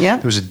phones. Yeah.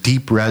 There was a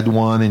deep red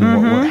one in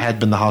what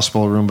had been the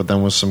hospital room, but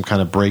then was some kind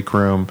of break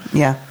room.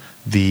 Yeah.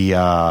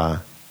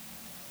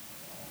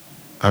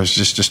 I was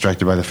just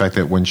distracted by the fact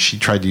that when she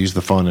tried to use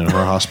the phone in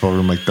her hospital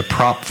room, the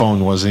prop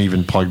phone wasn't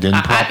even plugged in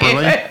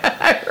properly.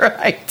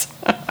 Right.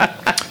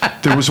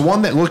 There was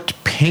one that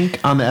looked pink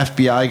on the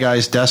FBI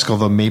guy's desk,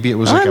 although maybe it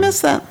was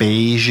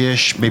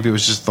beige-ish. Maybe it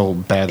was just the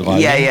bad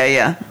lighting.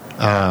 Yeah.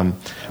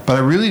 But I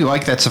really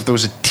like that stuff. There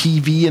was a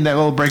TV in that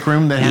little break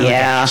room that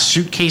had a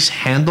suitcase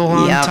handle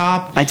on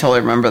top. I totally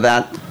remember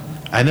that.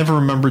 I never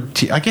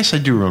remembered. I guess I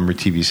do remember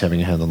TVs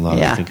having a handle now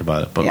that I think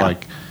about it. But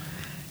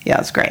yeah,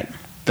 it's great.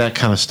 That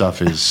kind of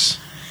stuff is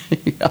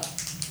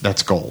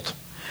that's gold.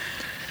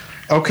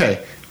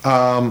 Okay,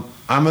 I'm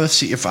gonna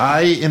see if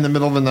I in the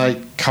middle of the night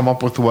come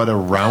up with what a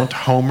Rount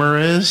Homer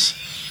is.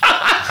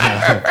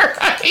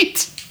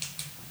 Right.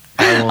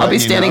 I will I'll be let you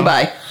standing know.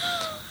 by.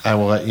 I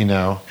will let you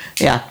know.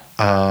 Yeah.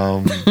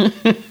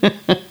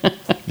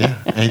 Yeah.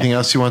 Anything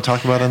else you want to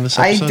talk about on this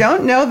I episode?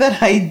 don't know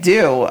that I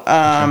do.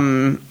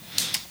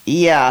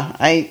 Yeah,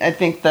 I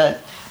think that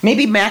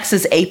maybe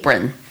Max's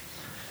apron.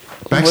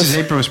 Max's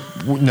apron was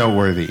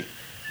noteworthy.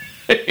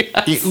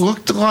 It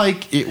looked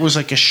like it was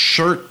like a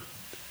shirt.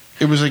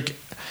 It was like,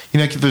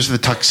 there's the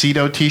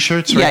tuxedo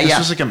T-shirts, right? Yeah, This yeah.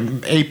 was like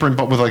an apron,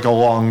 but with like a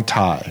long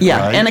tie.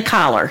 Yeah, right? and a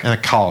collar. And a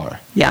collar.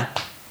 Yeah.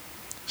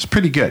 It's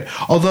pretty good.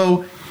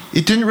 Although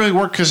it didn't really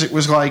work because it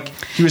was like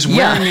he was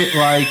Yeah. wearing it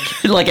like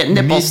Like at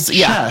nipples.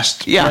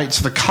 mid-chest, Yeah. right?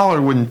 So the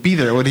collar wouldn't be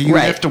there. You would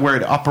Right. have to wear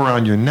it up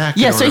around your neck.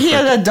 Yeah, in so order he for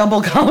it had a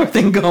double collar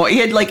thing going. He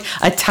had like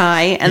a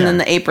tie, and then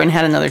Yeah. the apron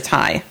had another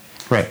tie.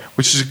 Right,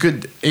 which is a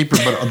good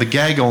apron, but the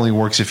gag only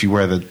works if you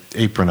wear the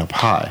apron up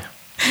high.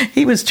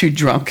 He was too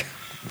drunk.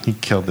 He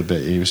killed the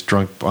bit. He was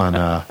drunk on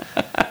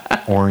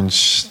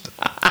orange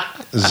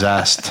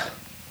zest.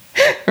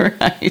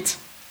 Right.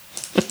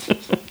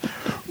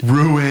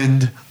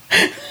 Ruined.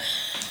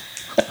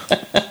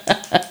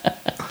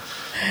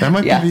 That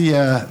might Yeah.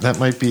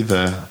 be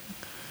the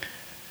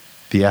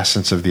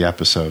essence of the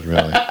episode,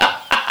 really.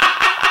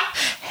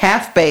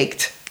 Half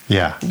baked.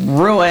 Yeah.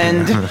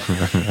 Ruined.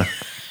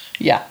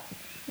 Yeah.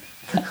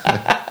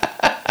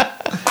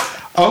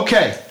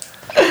 Okay.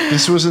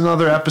 This was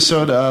another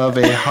episode of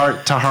a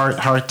heart to heart,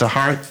 heart to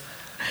heart.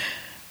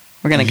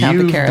 We're going to count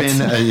the carrots.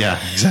 Been, yeah,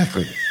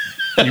 exactly.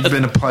 You've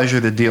been a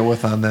pleasure to deal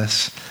with on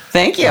this.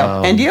 Thank you.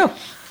 And you.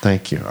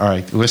 Thank you. All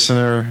right,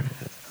 listeners.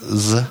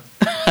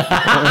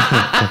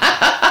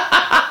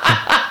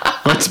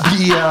 Let's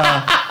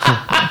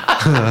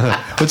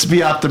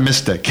be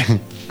optimistic.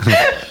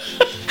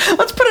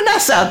 Let's put an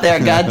S out there,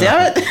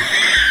 goddammit.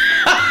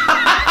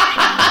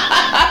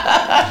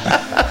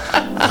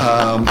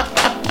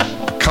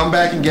 Come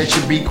back and get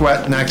your beak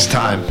wet next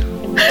time.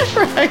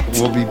 Right.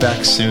 We'll be back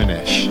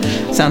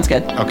soonish. Sounds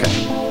good.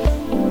 Okay.